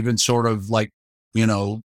you believe in sort of like, you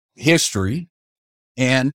know, history,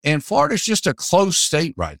 and Florida's just a close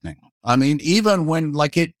state right now. I mean, even when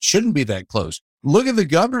like it shouldn't be that close. Look at the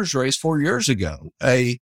governor's race 4 years ago.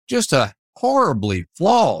 Just a horribly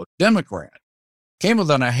flawed Democrat came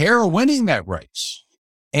within a hair of winning that race.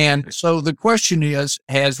 And so the question is,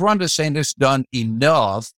 has Ron DeSantis done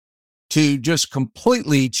enough to just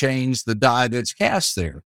completely change the die that's cast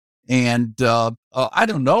there? And I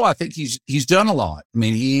don't know. I think he's done a lot. I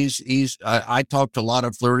mean, I talked to a lot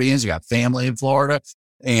of Floridians. He got family in Florida,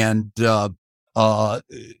 and they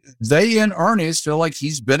in earnest feel like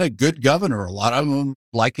he's been a good governor. A lot of them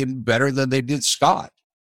like him better than they did Scott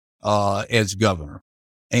as governor.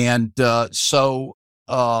 And so,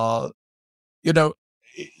 you know,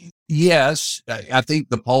 yes, I think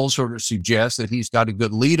the polls sort of suggest that he's got a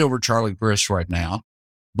good lead over Charlie Crist right now,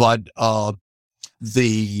 but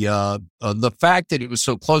the fact that it was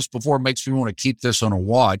so close before makes me want to keep this on a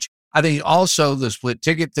watch. I think also the split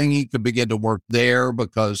ticket thing, he could begin to work there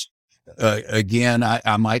because, again,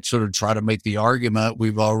 I might sort of try to make the argument.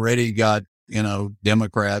 We've already got, you know,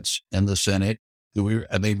 Democrats in the Senate.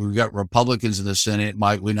 We've got Republicans in the Senate.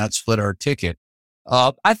 Might we not split our ticket?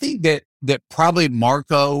 I think that probably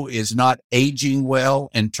Marco is not aging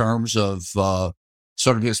well in terms of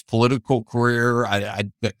sort of his political career.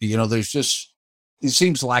 You know, there's just, it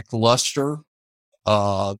seems lackluster,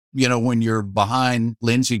 you know, when you're behind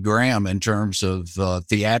Lindsey Graham in terms of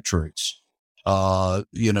theatrics.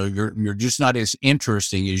 You know, you're just not as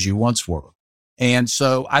interesting as you once were. And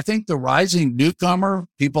so I think the rising newcomer,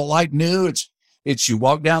 people like new, it's you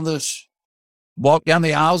walk down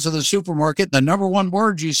the aisles of the supermarket, the number one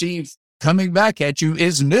word you see coming back at you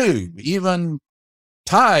is new. Even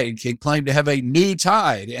Tide can claim to have a new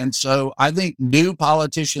Tide. And so I think new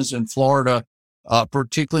politicians in Florida,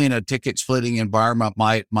 particularly in a ticket splitting environment,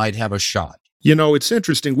 might have a shot. You know, it's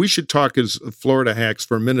interesting. We should talk as Florida hacks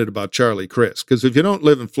for a minute about Charlie Crist, because if you don't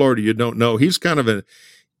live in Florida, you don't know. He's kind of an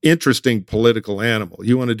interesting political animal.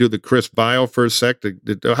 You want to do the Crist bio for a sec?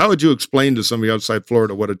 How would you explain to somebody outside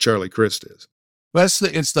Florida what a Charlie Crist is? Well,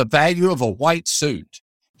 it's the value of a white suit.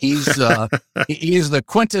 He's he is the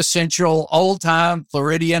quintessential old-time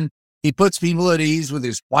Floridian. He puts people at ease with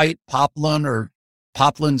his white poplin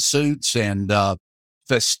suits and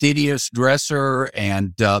fastidious dresser,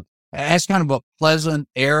 and has kind of a pleasant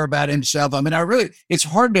air about himself. I mean, it's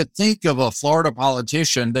hard to think of a Florida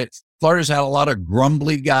politician that Florida's had a lot of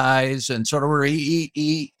grumbly guys, and sort of where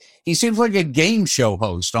he seems like a game show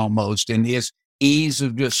host almost in his ease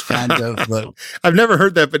of just kind of. I've never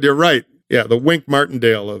heard that, but you're right. Yeah, the Wink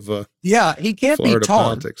Martindale of he can't Florida be taught.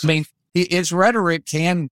 politics. I mean, his rhetoric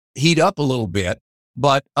can heat up a little bit,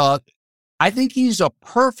 but I think he's a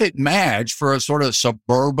perfect match for a sort of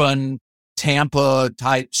suburban Tampa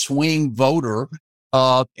type swing voter.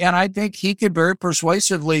 And I think he could very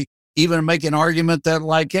persuasively even make an argument that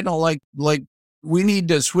like we need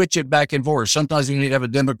to switch it back and forth. Sometimes you need to have a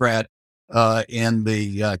Democrat in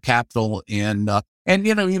the Capitol. And,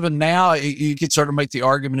 even now you could sort of make the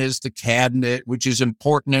argument is the cabinet, which is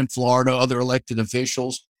important in Florida, other elected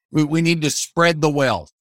officials. We need to spread the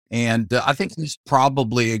wealth. And I think he's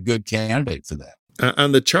probably a good candidate for that.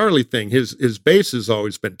 On the Charlie thing, his base has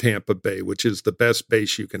always been Tampa Bay, which is the best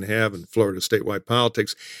base you can have in Florida statewide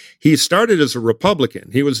politics. He started as a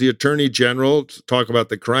Republican. He was the attorney general. To talk about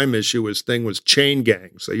the crime issue, his thing was chain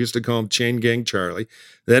gangs. They used to call him Chain Gang Charlie.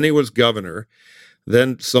 Then he was governor.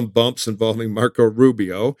 Then some bumps involving Marco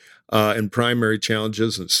Rubio and primary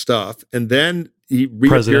challenges and stuff. And then he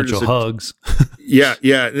presidential hugs. Yeah.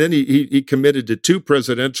 And then he committed to 2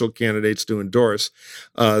 presidential candidates to endorse,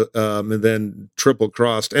 and then triple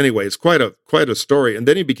crossed. Anyway, it's quite a story. And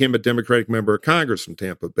then he became a Democratic member of Congress from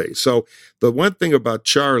Tampa Bay. So the one thing about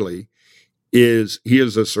Charlie is he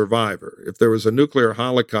is a survivor. If there was a nuclear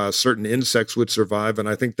holocaust, certain insects would survive, and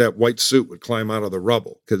I think that white suit would climb out of the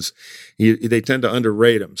rubble because they tend to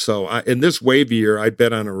underrate him. So in this wave year, I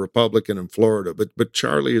bet on a Republican in Florida, but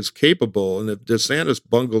Charlie is capable, and if DeSantis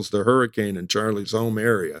bungles the hurricane in Charlie's home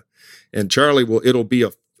area, and it'll be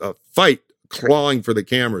a fight clawing for the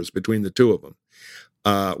cameras between the two of them.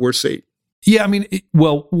 We'll see. Yeah, I mean,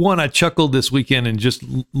 one, I chuckled this weekend and just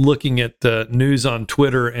looking at news on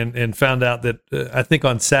Twitter and found out that I think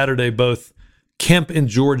on Saturday, both Kemp in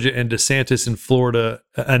Georgia and DeSantis in Florida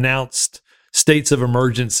announced states of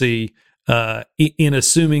emergency in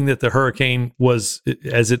assuming that the hurricane was,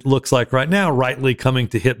 as it looks like right now, rightly coming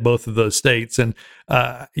to hit both of those states. And,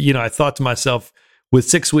 I thought to myself, with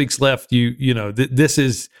 6 weeks left,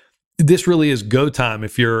 this really is go time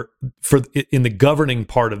if you're in the governing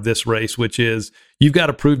part of this race, which is you've got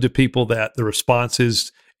to prove to people that the response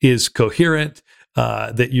is coherent,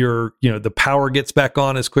 that the power gets back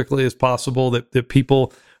on as quickly as possible, that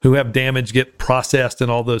people who have damage get processed and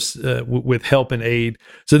all those with help and aid.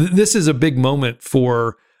 So this is a big moment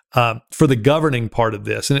for the governing part of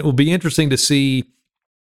this. And it will be interesting to see,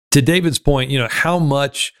 to David's point, how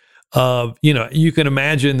much of, you can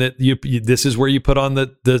imagine that this is where you put on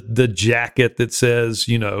the jacket that says,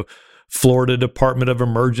 Florida Department of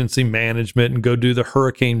Emergency Management and go do the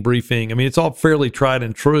hurricane briefing. I mean, it's all fairly tried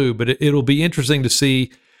and true, but it'll be interesting to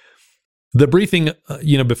see the briefing,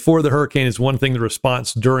 before the hurricane is one thing, the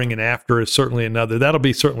response during and after is certainly another. That'll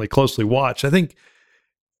be certainly closely watched. I think,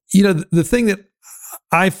 the thing that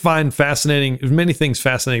I find fascinating, there's many things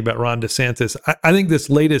fascinating about Ron DeSantis. I think this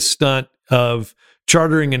latest stunt of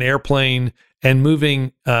chartering an airplane and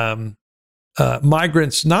moving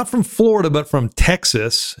migrants, not from Florida, but from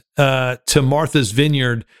Texas to Martha's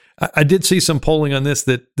Vineyard. I did see some polling on this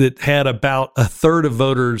that had about a third of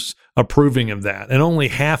voters approving of that and only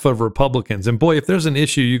half of Republicans. And boy, if there's an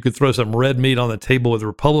issue you could throw some red meat on the table with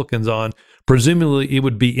Republicans on, presumably it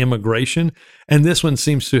would be immigration. And this one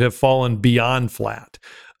seems to have fallen beyond flat.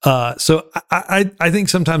 So I think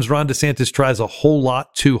sometimes Ron DeSantis tries a whole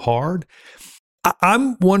lot too hard.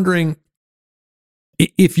 I'm wondering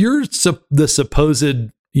if you're the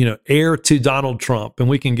supposed, heir to Donald Trump, and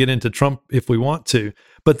we can get into Trump if we want to,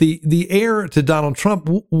 but the heir to Donald Trump,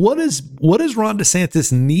 what does Ron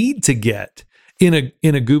DeSantis need to get in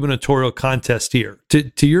a gubernatorial contest here?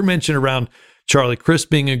 To your mention around Charlie Crist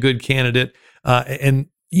being a good candidate, and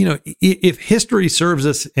if history serves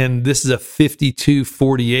us, and this is a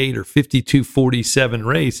 52-48 or 52-47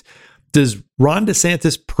 race, does Ron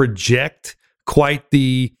DeSantis project quite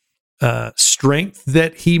the strength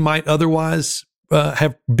that he might otherwise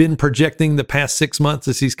have been projecting the past 6 months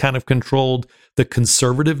as he's kind of controlled the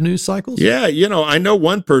conservative news cycles? Yeah, I know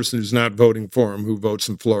one person who's not voting for him who votes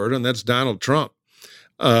in Florida, and that's Donald Trump.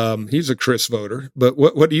 He's a Crist voter. But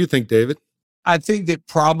what do you think, David? I think that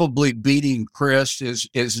probably beating Crist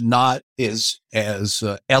is not as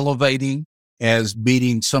elevating as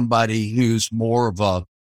beating somebody who's more of a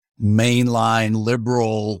mainline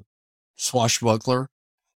liberal swashbuckler.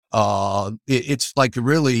 It's like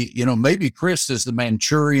really, maybe Crist is the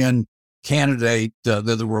Manchurian candidate that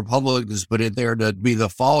the Republicans put in there to be the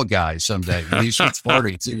fall guy someday. These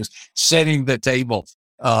parties, he was setting the table.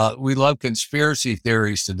 We love conspiracy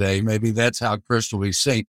theories today. Maybe that's how Crist will be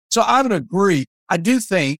seen. So I would agree. I do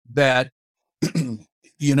think that,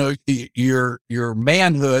 your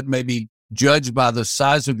manhood may be judged by the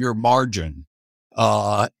size of your margin.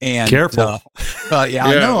 And careful. I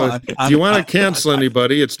know. If you want to cancel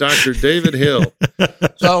anybody, it's Dr. David Hill.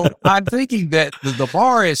 So I'm thinking that the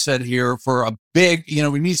bar is set here for a big, he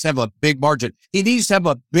needs to have a big margin. He needs to have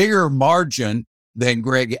a bigger margin than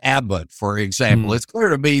Greg Abbott, for example. It's clear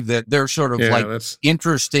to me that they're sort of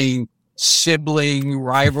interesting sibling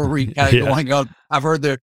rivalry kind of going on. I've heard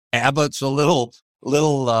that Abbott's a little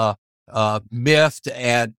miffed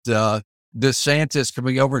at DeSantis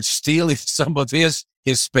coming over and stealing some of his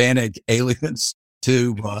Hispanic aliens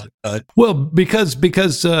to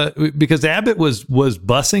because Abbott was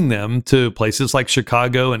busing them to places like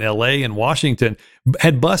Chicago and LA and Washington,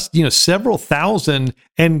 had bused several thousand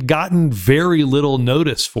and gotten very little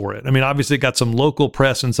notice for it. I mean, obviously it got some local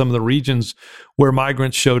press in some of the regions where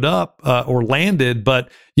migrants showed up or landed,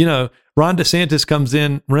 but Ron DeSantis comes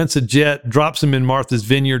in, rents a jet, drops him in Martha's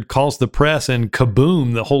Vineyard, calls the press, and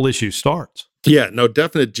kaboom, the whole issue starts. Yeah, no,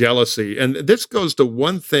 definite jealousy. And this goes to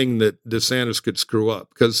one thing that DeSantis could screw up,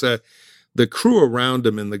 because the crew around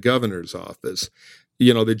him in the governor's office,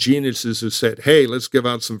 the geniuses who said, hey, let's give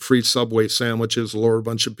out some free Subway sandwiches, lower a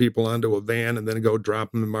bunch of people onto a van, and then go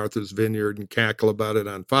drop them in Martha's Vineyard and cackle about it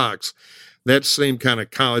on Fox. That same kind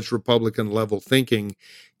of college Republican level thinking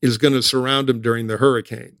is going to surround him during the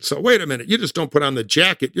hurricane. So wait a minute, you just don't put on the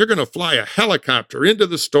jacket. You're going to fly a helicopter into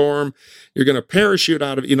the storm. You're going to parachute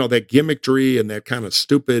out of, that gimmickry and that kind of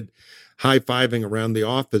stupid high-fiving around the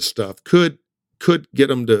office stuff could get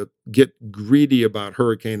them to get greedy about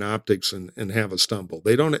hurricane optics and have a stumble.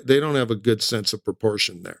 They don't have a good sense of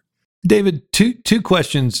proportion there. David, two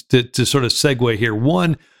questions to sort of segue here.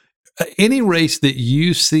 One, any race that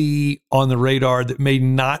you see on the radar that may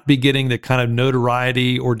not be getting the kind of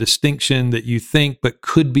notoriety or distinction that you think, but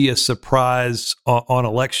could be a surprise on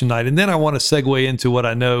election night? And then I want to segue into what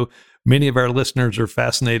I know many of our listeners are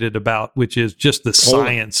fascinated about, which is just the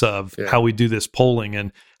science of how we do this polling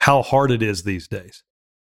and how hard it is these days.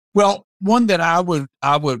 Well, one that I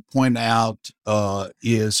would point out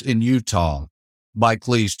is in Utah, Mike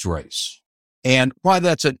Lee's race. And why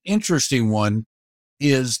that's an interesting one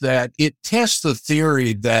is that it tests the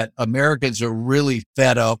theory that Americans are really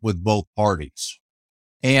fed up with both parties.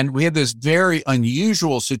 And we had this very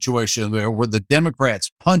unusual situation there where the Democrats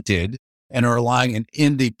punted and are allowing an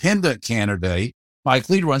independent candidate, Mike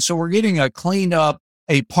Lee, to run. So we're getting a clean up,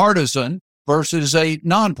 a partisan versus a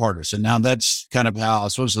nonpartisan. Now that's kind of how I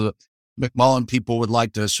suppose the McMullen people would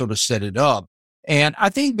like to sort of set it up. And I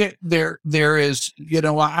think that there is,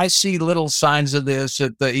 I see little signs of this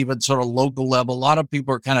at the even sort of local level. A lot of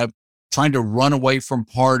people are kind of trying to run away from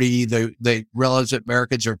party. They realize that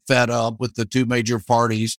Americans are fed up with the two major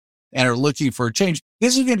parties and are looking for a change.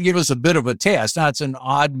 This is going to give us a bit of a test. Now, it's an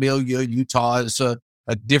odd milieu. Utah is a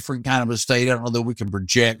different kind of a state. I don't know that we can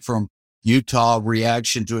project from Utah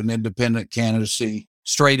reaction to an independent candidacy,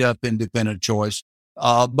 straight up independent choice.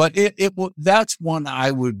 But that's one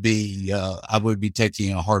I would be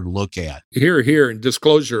taking a hard look at. Here, in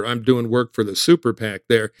disclosure, I'm doing work for the Super PAC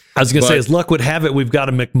there. I was going to say, as luck would have it, we've got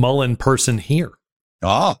a McMullen person here.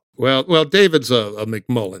 Oh, well, David's a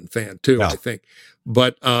McMullen fan too, yeah. I think.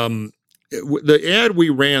 But the ad we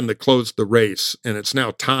ran that closed the race, and it's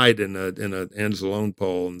now tied in a Enzalone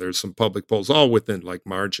poll, and there's some public polls all within like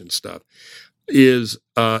margin stuff. Is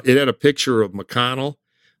it had a picture of McConnell,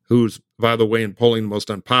 who's, by the way, in polling the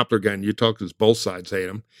most unpopular guy in Utah because both sides hate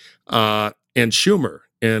him, and Schumer.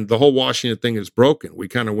 And the whole Washington thing is broken. We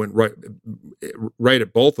kind of went right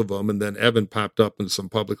at both of them, and then Evan popped up in some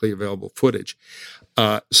publicly available footage.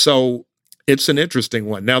 So it's an interesting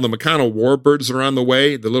one. Now, the McConnell warbirds are on the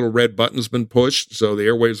way. The little red button's been pushed, so the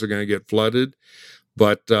airwaves are going to get flooded.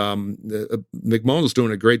 But McMullen's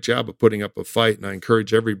doing a great job of putting up a fight, and I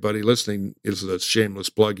encourage everybody listening, is a shameless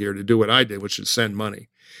plug here, to do what I did, which is send money.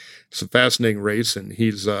 It's a fascinating race, and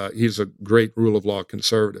he's a great rule of law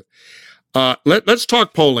conservative. Let's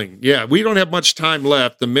talk polling. Yeah, we don't have much time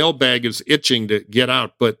left. The mailbag is itching to get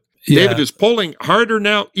out, but David, is polling harder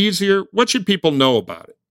now, easier? What should people know about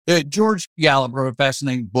it? George Gallup wrote a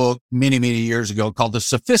fascinating book many, many years ago called The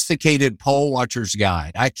Sophisticated Poll Watcher's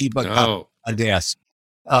Guide. I keep a desk.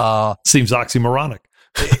 Seems oxymoronic.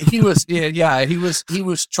 He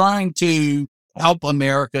was trying to help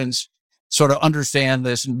Americans sort of understand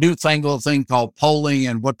this newfangled thing called polling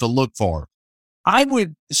and what to look for. I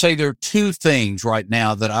would say there are two things right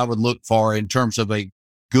now that I would look for in terms of a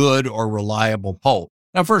good or reliable poll.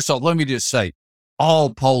 Now, first of all, let me just say,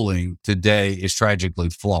 all polling today is tragically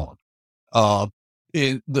flawed.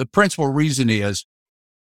 The principal reason is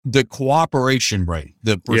the cooperation rate,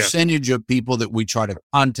 the percentage of people that we try to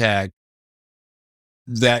contact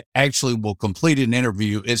that actually will complete an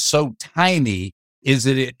interview is so tiny, is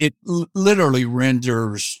that it literally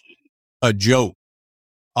renders a joke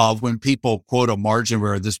of when people quote a margin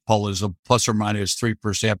where this poll is a plus or minus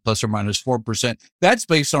 3%, plus or minus 4%. That's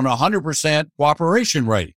based on 100% cooperation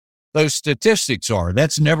rate. Those statistics are.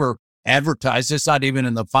 That's never advertised. It's not even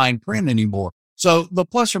in the fine print anymore. So the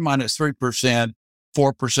plus or minus 3%,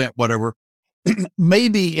 4%, whatever,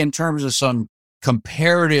 maybe in terms of some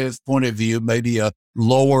comparative point of view, maybe a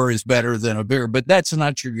lower is better than a bigger, but that's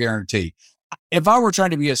not your guarantee. If I were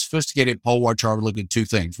trying to be a sophisticated poll watcher, I would look at two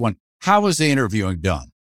things. One, how was the interviewing done?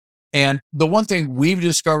 And the one thing we've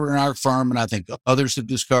discovered in our firm, and I think others have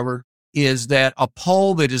discovered, is that a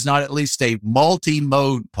poll that is not at least a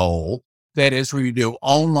multi-mode poll, that is where you do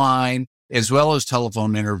online as well as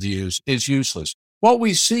telephone interviews, is useless. What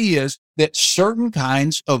we see is that certain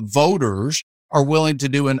kinds of voters are willing to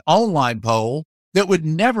do an online poll that would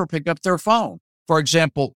never pick up their phone. For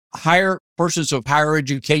example, persons of higher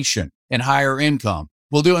education and higher income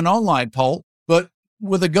will do an online poll, but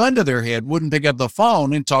with a gun to their head, wouldn't pick up the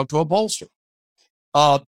phone and talk to a pollster.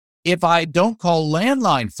 If I don't call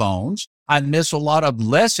landline phones, I miss a lot of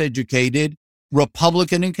less educated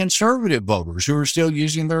Republican and conservative voters who are still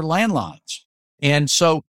using their landlines. And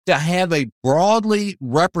so to have a broadly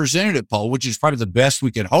representative poll, which is probably the best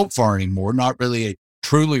we can hope for anymore, not really a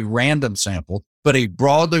truly random sample, but a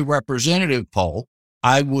broadly representative poll,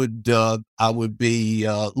 I would be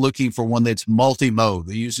looking for one that's multi-mode,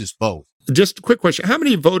 that uses both. Just a quick question. How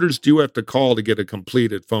many voters do you have to call to get a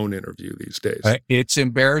completed phone interview these days? It's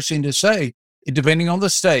embarrassing to say, depending on the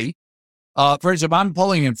state. For example, I'm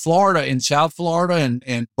polling in Florida, in South Florida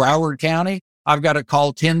and Broward County. I've got to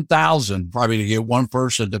call 10,000 probably to get one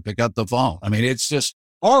person to pick up the phone. I mean, it's just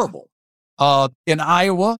horrible. In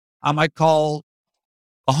Iowa, I might call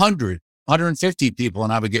 150 people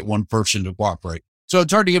and I would get one person to cooperate. So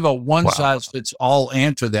it's hard to give a one-size-fits-all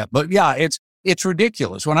answer to that. But yeah, it's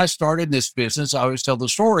ridiculous. When I started in this business, I always tell the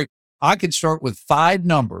story. I could start with 5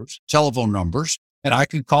 numbers, telephone numbers, and I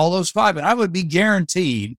could call those 5, and I would be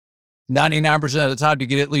guaranteed 99% of the time to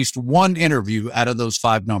get at least one interview out of those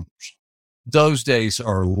 5 numbers. Those days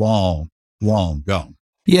are long, long gone.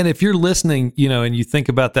 Yeah, and if you're listening, and you think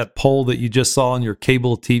about that poll that you just saw on your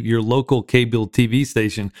cable TV, your local cable TV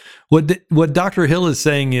station, what Dr. Hill is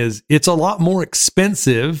saying is it's a lot more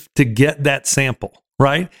expensive to get that sample,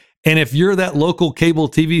 right? And if you're that local cable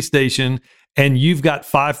TV station and you've got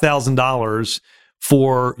 $5,000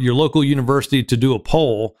 for your local university to do a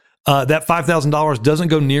poll, that $5,000 doesn't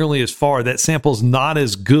go nearly as far. That sample's not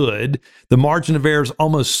as good. The margin of error is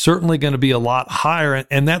almost certainly going to be a lot higher.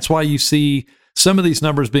 And that's why you see some of these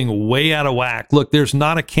numbers being way out of whack. Look, there's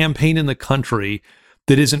not a campaign in the country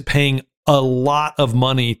that isn't paying a lot of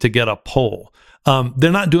money to get a poll.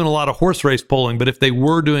 They're not doing a lot of horse race polling, but if they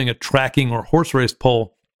were doing a tracking or horse race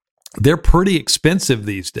poll, they're pretty expensive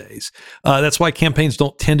these days. That's why campaigns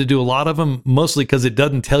don't tend to do a lot of them, mostly because it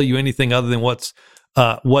doesn't tell you anything other than what's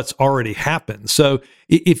already happened. So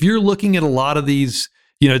if you're looking at a lot of these,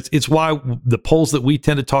 it's why the polls that we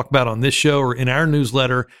tend to talk about on this show or in our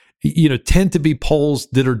newsletter, tend to be polls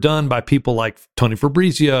that are done by people like Tony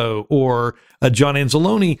Fabrizio or John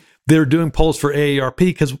Anzalone. They're doing polls for AARP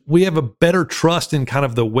because we have a better trust in kind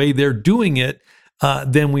of the way they're doing it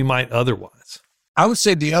than we might otherwise. I would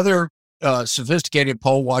say the other sophisticated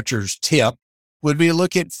poll watcher's tip would be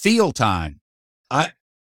look at field time.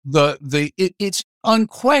 It's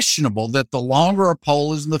unquestionable that the longer a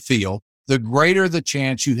poll is in the field, the greater the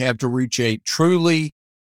chance you have to reach a truly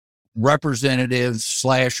representative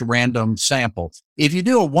 / random sample. If you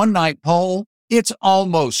do a one-night poll, it's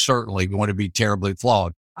almost certainly going to be terribly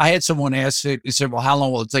flawed. I had someone ask, he said, well, how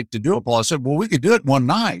long will it take to do a poll? I said, well, we could do it one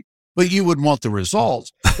night, but you wouldn't want the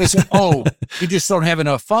results. They said, oh, you just don't have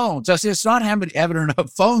enough phones. I said, it's not having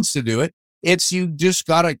enough phones to do it. It's you just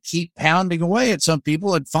got to keep pounding away at some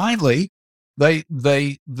people. And finally,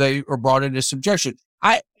 they are brought into subjection.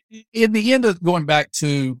 In the end of going back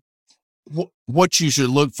to what you should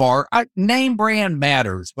look for, name brand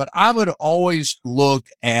matters, but I would always look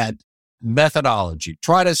at methodology,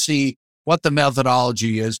 try to see what the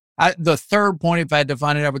methodology is. The third point, if I had to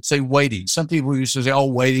find it, I would say weighting. Some people used to say, oh,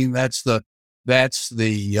 weighting, that's the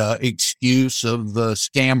excuse of the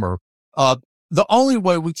scammer. The only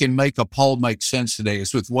way we can make a poll make sense today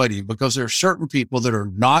is with weighting, because there are certain people that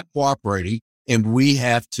are not cooperating, and we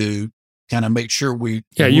have to kind of make sure you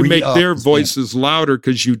make their voices louder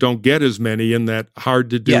because you don't get as many in that hard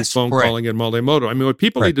to do phone calling and multimodal. I mean, what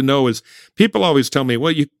people need to know is people always tell me,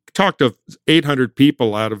 well, you talk to 800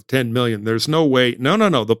 people out of 10 million. There's no way. No.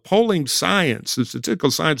 The polling science, the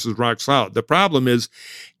statistical science is rock solid. The problem is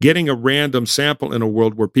getting a random sample in a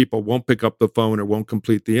world where people won't pick up the phone or won't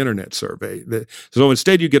complete the internet survey. So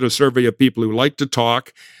instead you get a survey of people who like to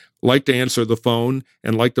talk, like to answer the phone,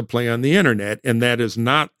 and like to play on the internet. And that is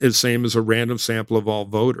not the same as a random sample of all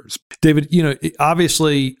voters. David,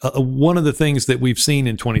 obviously one of the things that we've seen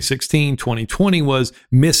in 2016, 2020 was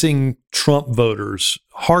missing Trump voters,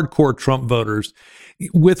 hardcore Trump voters.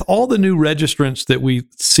 With all the new registrants that we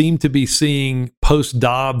seem to be seeing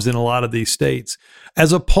post-Dobbs in a lot of these states,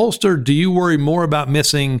 as a pollster, do you worry more about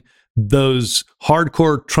missing those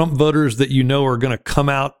hardcore Trump voters that are going to come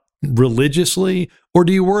out religiously, or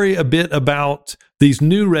do you worry a bit about these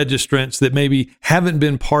new registrants that maybe haven't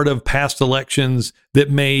been part of past elections that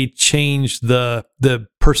may change the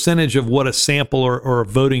percentage of what a sample or a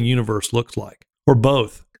voting universe looks like, or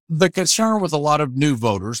both? The concern with a lot of new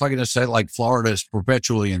voters, like I said, like Florida is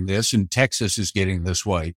perpetually in this, and Texas is getting this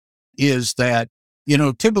way, is that,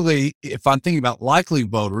 typically, if I'm thinking about likely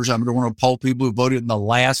voters, I'm going to want to poll people who voted in the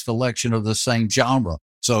last election of the same genre,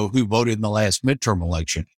 so who voted in the last midterm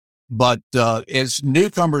election. But as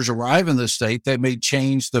newcomers arrive in the state, they may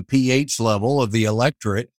change the pH level of the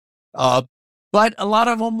electorate, but a lot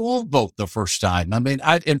of them won't vote the first time. I mean,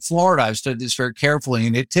 in Florida, I've studied this very carefully,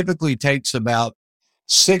 and it typically takes about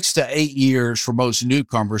 6 to 8 years for most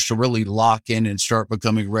newcomers to really lock in and start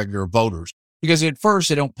becoming regular voters. Because at first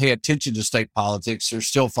they don't pay attention to state politics. They're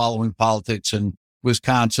still following politics in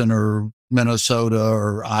Wisconsin or Minnesota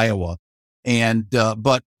or Iowa.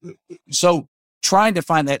 But trying to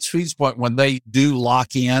find that sweet spot when they do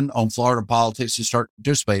lock in on Florida politics and start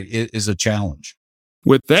participating is a challenge.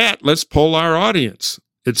 With that, let's poll our audience.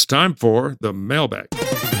 It's time for the mailbag.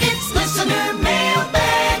 It's listener mailbag.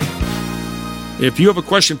 If you have a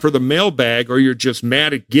question for the mailbag, or you're just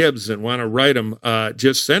mad at Gibbs and want to write him,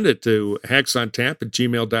 just send it to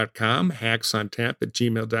hacksontap@gmail.com,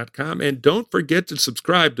 hacksontap@gmail.com. And don't forget to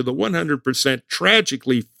subscribe to the 100%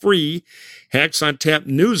 tragically free Hacks on Tap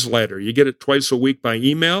newsletter. You get it twice a week by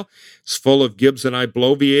email. It's full of Gibbs and I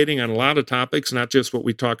bloviating on a lot of topics, not just what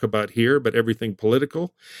we talk about here, but everything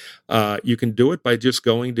political. You can do it by just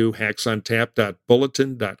going to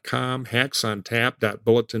hacksontap.bulletin.com,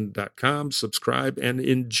 hacksontap.bulletin.com. Subscribe and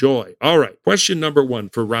enjoy. All right, question number 1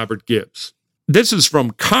 for Robert Gibbs. This is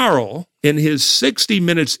from Carl. In his 60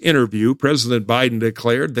 Minutes interview, President Biden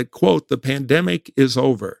declared that, quote, the pandemic is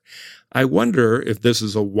over. I wonder if this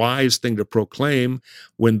is a wise thing to proclaim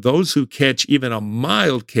when those who catch even a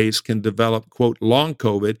mild case can develop, quote, long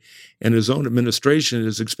COVID, and his own administration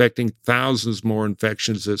is expecting thousands more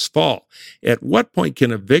infections this fall. At what point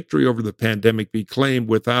can a victory over the pandemic be claimed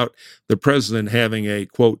without the president having a,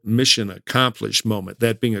 quote, mission accomplished moment?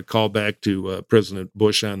 That being a callback to President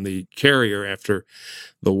Bush on the carrier after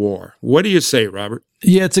the war. What do you say, Robert?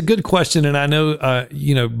 Yeah, it's a good question. And I know,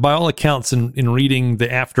 by all accounts in reading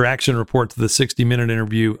the after action report to the 60-minute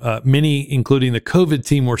interview, many, including the COVID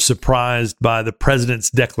team, were surprised by the president's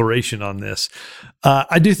declaration on this.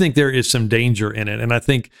 I do think there is some danger in it. And I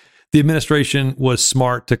think the administration was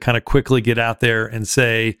smart to kind of quickly get out there and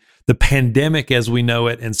say the pandemic as we know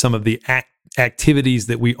it and some of the activities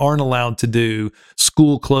that we aren't allowed to do,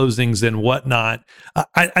 school closings and whatnot.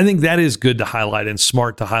 I think that is good to highlight and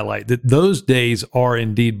smart to highlight that those days are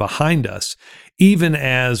indeed behind us, even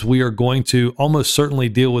as we are going to almost certainly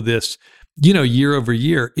deal with this, year over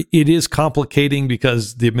year. It is complicating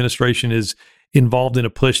because the administration is involved in a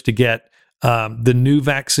push to get the new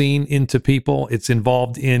vaccine into people. It's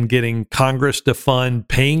involved in getting Congress to fund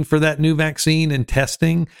paying for that new vaccine and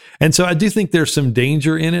testing. And so I do think there's some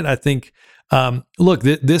danger in it. I think, look,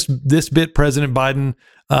 this bit President Biden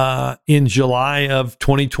in July of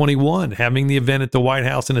 2021, having the event at the White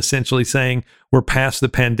House and essentially saying we're past the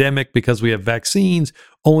pandemic because we have vaccines,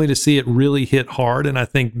 only to see it really hit hard. And I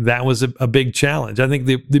think that was a big challenge. I think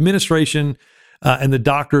the administration and the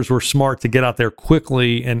doctors were smart to get out there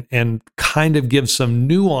quickly and kind of give some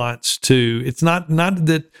nuance to. It's not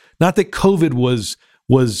that COVID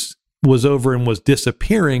was over and was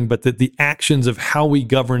disappearing, but that the actions of how we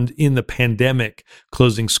governed in the pandemic,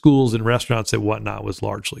 closing schools and restaurants and whatnot, was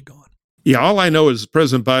largely gone. Yeah, all I know is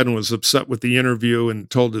President Biden was upset with the interview and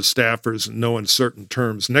told his staffers in no uncertain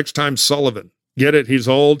terms, next time Sullivan. Get it? He's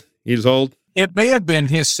old. He's old. It may have been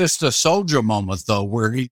his sister soldier moment, though,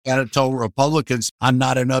 where he kind of told Republicans, I'm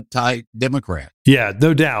not an uptight Democrat. Yeah,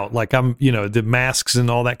 no doubt. Like the masks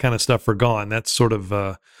and all that kind of stuff are gone. That's sort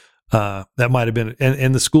of, that might have been,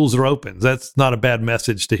 and the schools are open. That's not a bad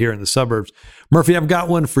message to hear in the suburbs. Murphy, I've got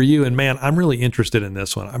one for you, and man, I'm really interested in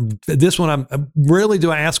this one. I'm rarely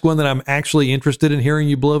do I ask one that I'm actually interested in hearing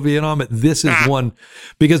you bloviate on, but this is one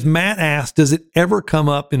because Matt asked, does it ever come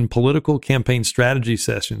up in political campaign strategy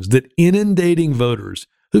sessions that inundating voters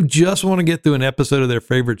who just want to get through an episode of their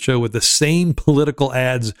favorite show with the same political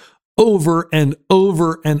ads over and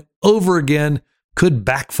over and over again could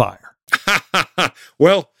backfire.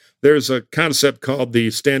 Well, there's a concept called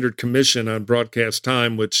the Standard Commission on Broadcast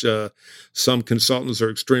Time, which some consultants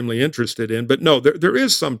are extremely interested in. But no, there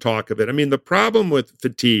is some talk of it. I mean, the problem with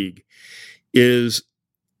fatigue is,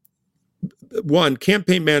 one,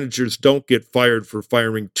 campaign managers don't get fired for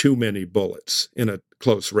firing too many bullets in a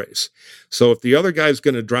close race. So if the other guy's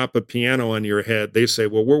going to drop a piano on your head, they say,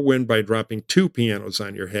 well, we'll win by dropping 2 pianos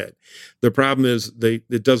on your head. The problem is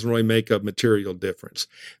it doesn't really make a material difference.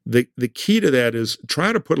 The key to that is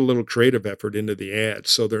try to put a little creative effort into the ads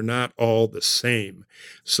so they're not all the same.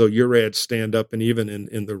 So your ads stand up and even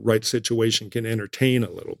in the right situation can entertain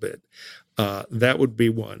a little bit. That would be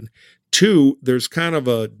one. 2, there's kind of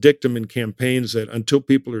a dictum in campaigns that until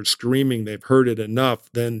people are screaming they've heard it enough,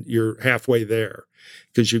 then you're halfway there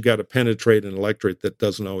because you've got to penetrate an electorate that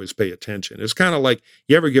doesn't always pay attention. It's kind of like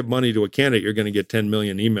you ever give money to a candidate, you're going to get 10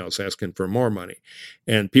 million emails asking for more money.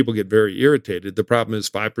 And people get very irritated. The problem is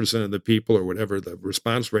 5% of the people or whatever the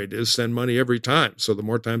response rate is send money every time. So the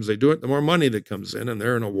more times they do it, the more money that comes in, and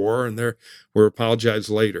they're in a war and we're apologize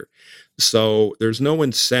later. So there's no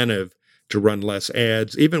incentive to run less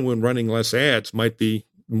ads, even when running less ads might be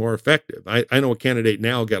more effective. I know a candidate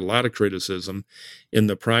now got a lot of criticism in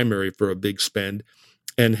the primary for a big spend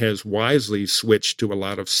and has wisely switched to a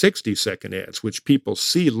lot of 60-second ads, which people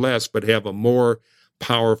see less but have a more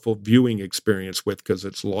powerful viewing experience with because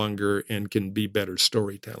it's longer and can be better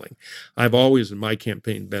storytelling. I've always in my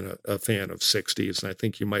campaign been a fan of 60s, and I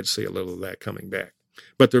think you might see a little of that coming back.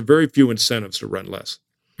 But there are very few incentives to run less.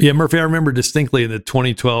 Yeah, Murphy, I remember distinctly in the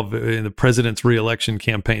 2012, in the president's reelection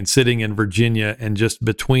campaign, sitting in Virginia and just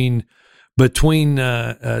between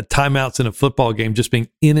timeouts in a football game, just being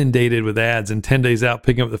inundated with ads, and 10 days out,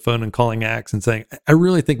 picking up the phone and calling Axe and saying, I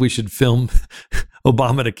really think we should film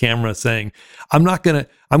Obama to camera saying, I'm going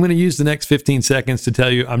to use the next 15 seconds to tell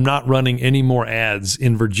you I'm not running any more ads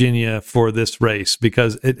in Virginia for this race,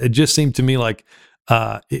 because it just seemed to me like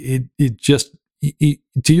to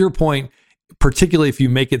your point, particularly if you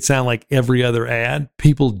make it sound like every other ad,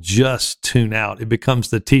 people just tune out. It becomes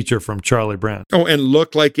the teacher from Charlie Brown. Oh, and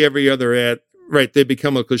look like every other ad. Right, they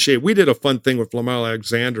become a cliche. We did a fun thing with Lamar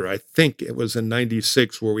Alexander. I think it was in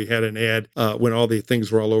 96 where we had an ad when all the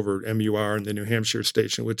things were all over MUR and the New Hampshire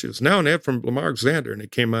station, which is now an ad from Lamar Alexander, and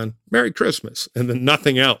it came on Merry Christmas and then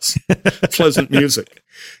nothing else. Pleasant music.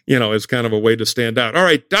 It's kind of a way to stand out. All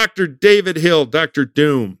right, Dr. David Hill, Dr.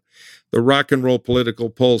 Doom, the rock and roll political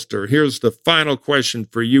pollster. Here's the final question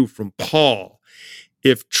for you from Paul.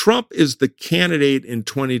 If Trump is the candidate in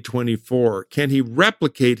 2024, can he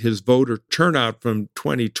replicate his voter turnout from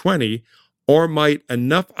 2020, or might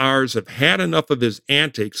enough R's have had enough of his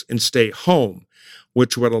antics and stay home,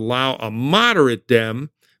 which would allow a moderate Dem,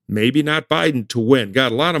 maybe not Biden, to win?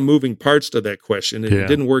 Got a lot of moving parts to that question. It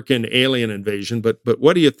didn't work in alien invasion, but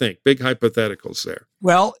what do you think? Big hypotheticals there.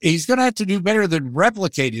 Well, he's going to have to do better than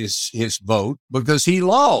replicate his vote because he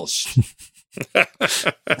lost.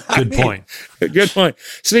 Good point. Good point.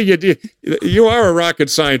 See, you are a rocket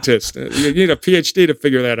scientist. You need a PhD to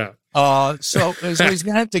figure that out. So he's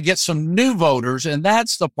going to have to get some new voters, and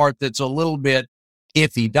that's the part that's a little bit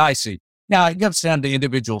iffy, dicey. Now, it comes down to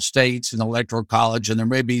individual states and the Electoral College, and there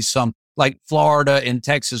may be some, like Florida and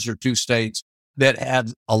Texas are 2 states that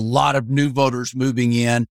have a lot of new voters moving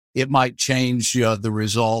in. It might change the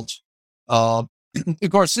results. Of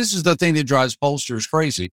course, this is the thing that drives pollsters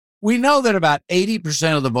crazy. We know that about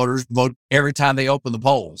 80% of the voters vote every time they open the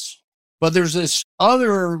polls. But there's this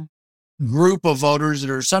other group of voters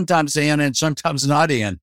that are sometimes in and sometimes not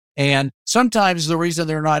in. And sometimes the reason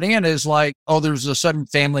they're not in is like, there's a sudden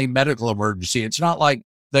family medical emergency. It's not like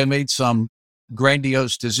they made some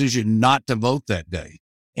grandiose decision not to vote that day.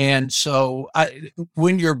 And so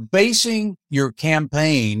when you're basing your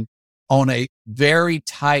campaign on a very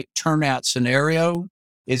tight turnout scenario,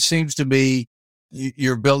 it seems to be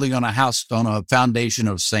you're building on a foundation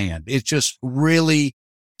of sand. It's just really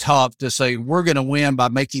tough to say we're going to win by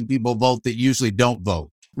making people vote that usually don't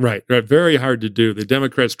vote. Right. Very hard to do. The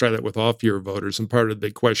Democrats try that with off-year voters, and part of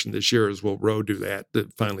the question this year is, will Roe do that to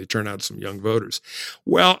finally turn out some young voters?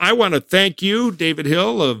 Well, I want to thank you, David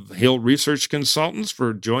Hill of Hill Research Consultants,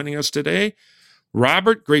 for joining us today.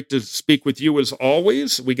 Robert, great to speak with you as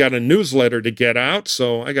always. We got a newsletter to get out,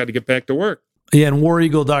 so I got to get back to work. Yeah, and War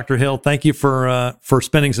Eagle, Dr. Hill, thank you for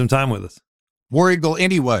spending some time with us. War Eagle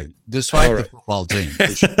anyway, despite the football team.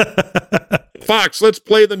 Fox, let's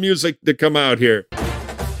play the music to come out here.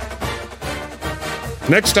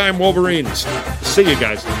 Next time, Wolverines. See you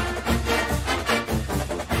guys.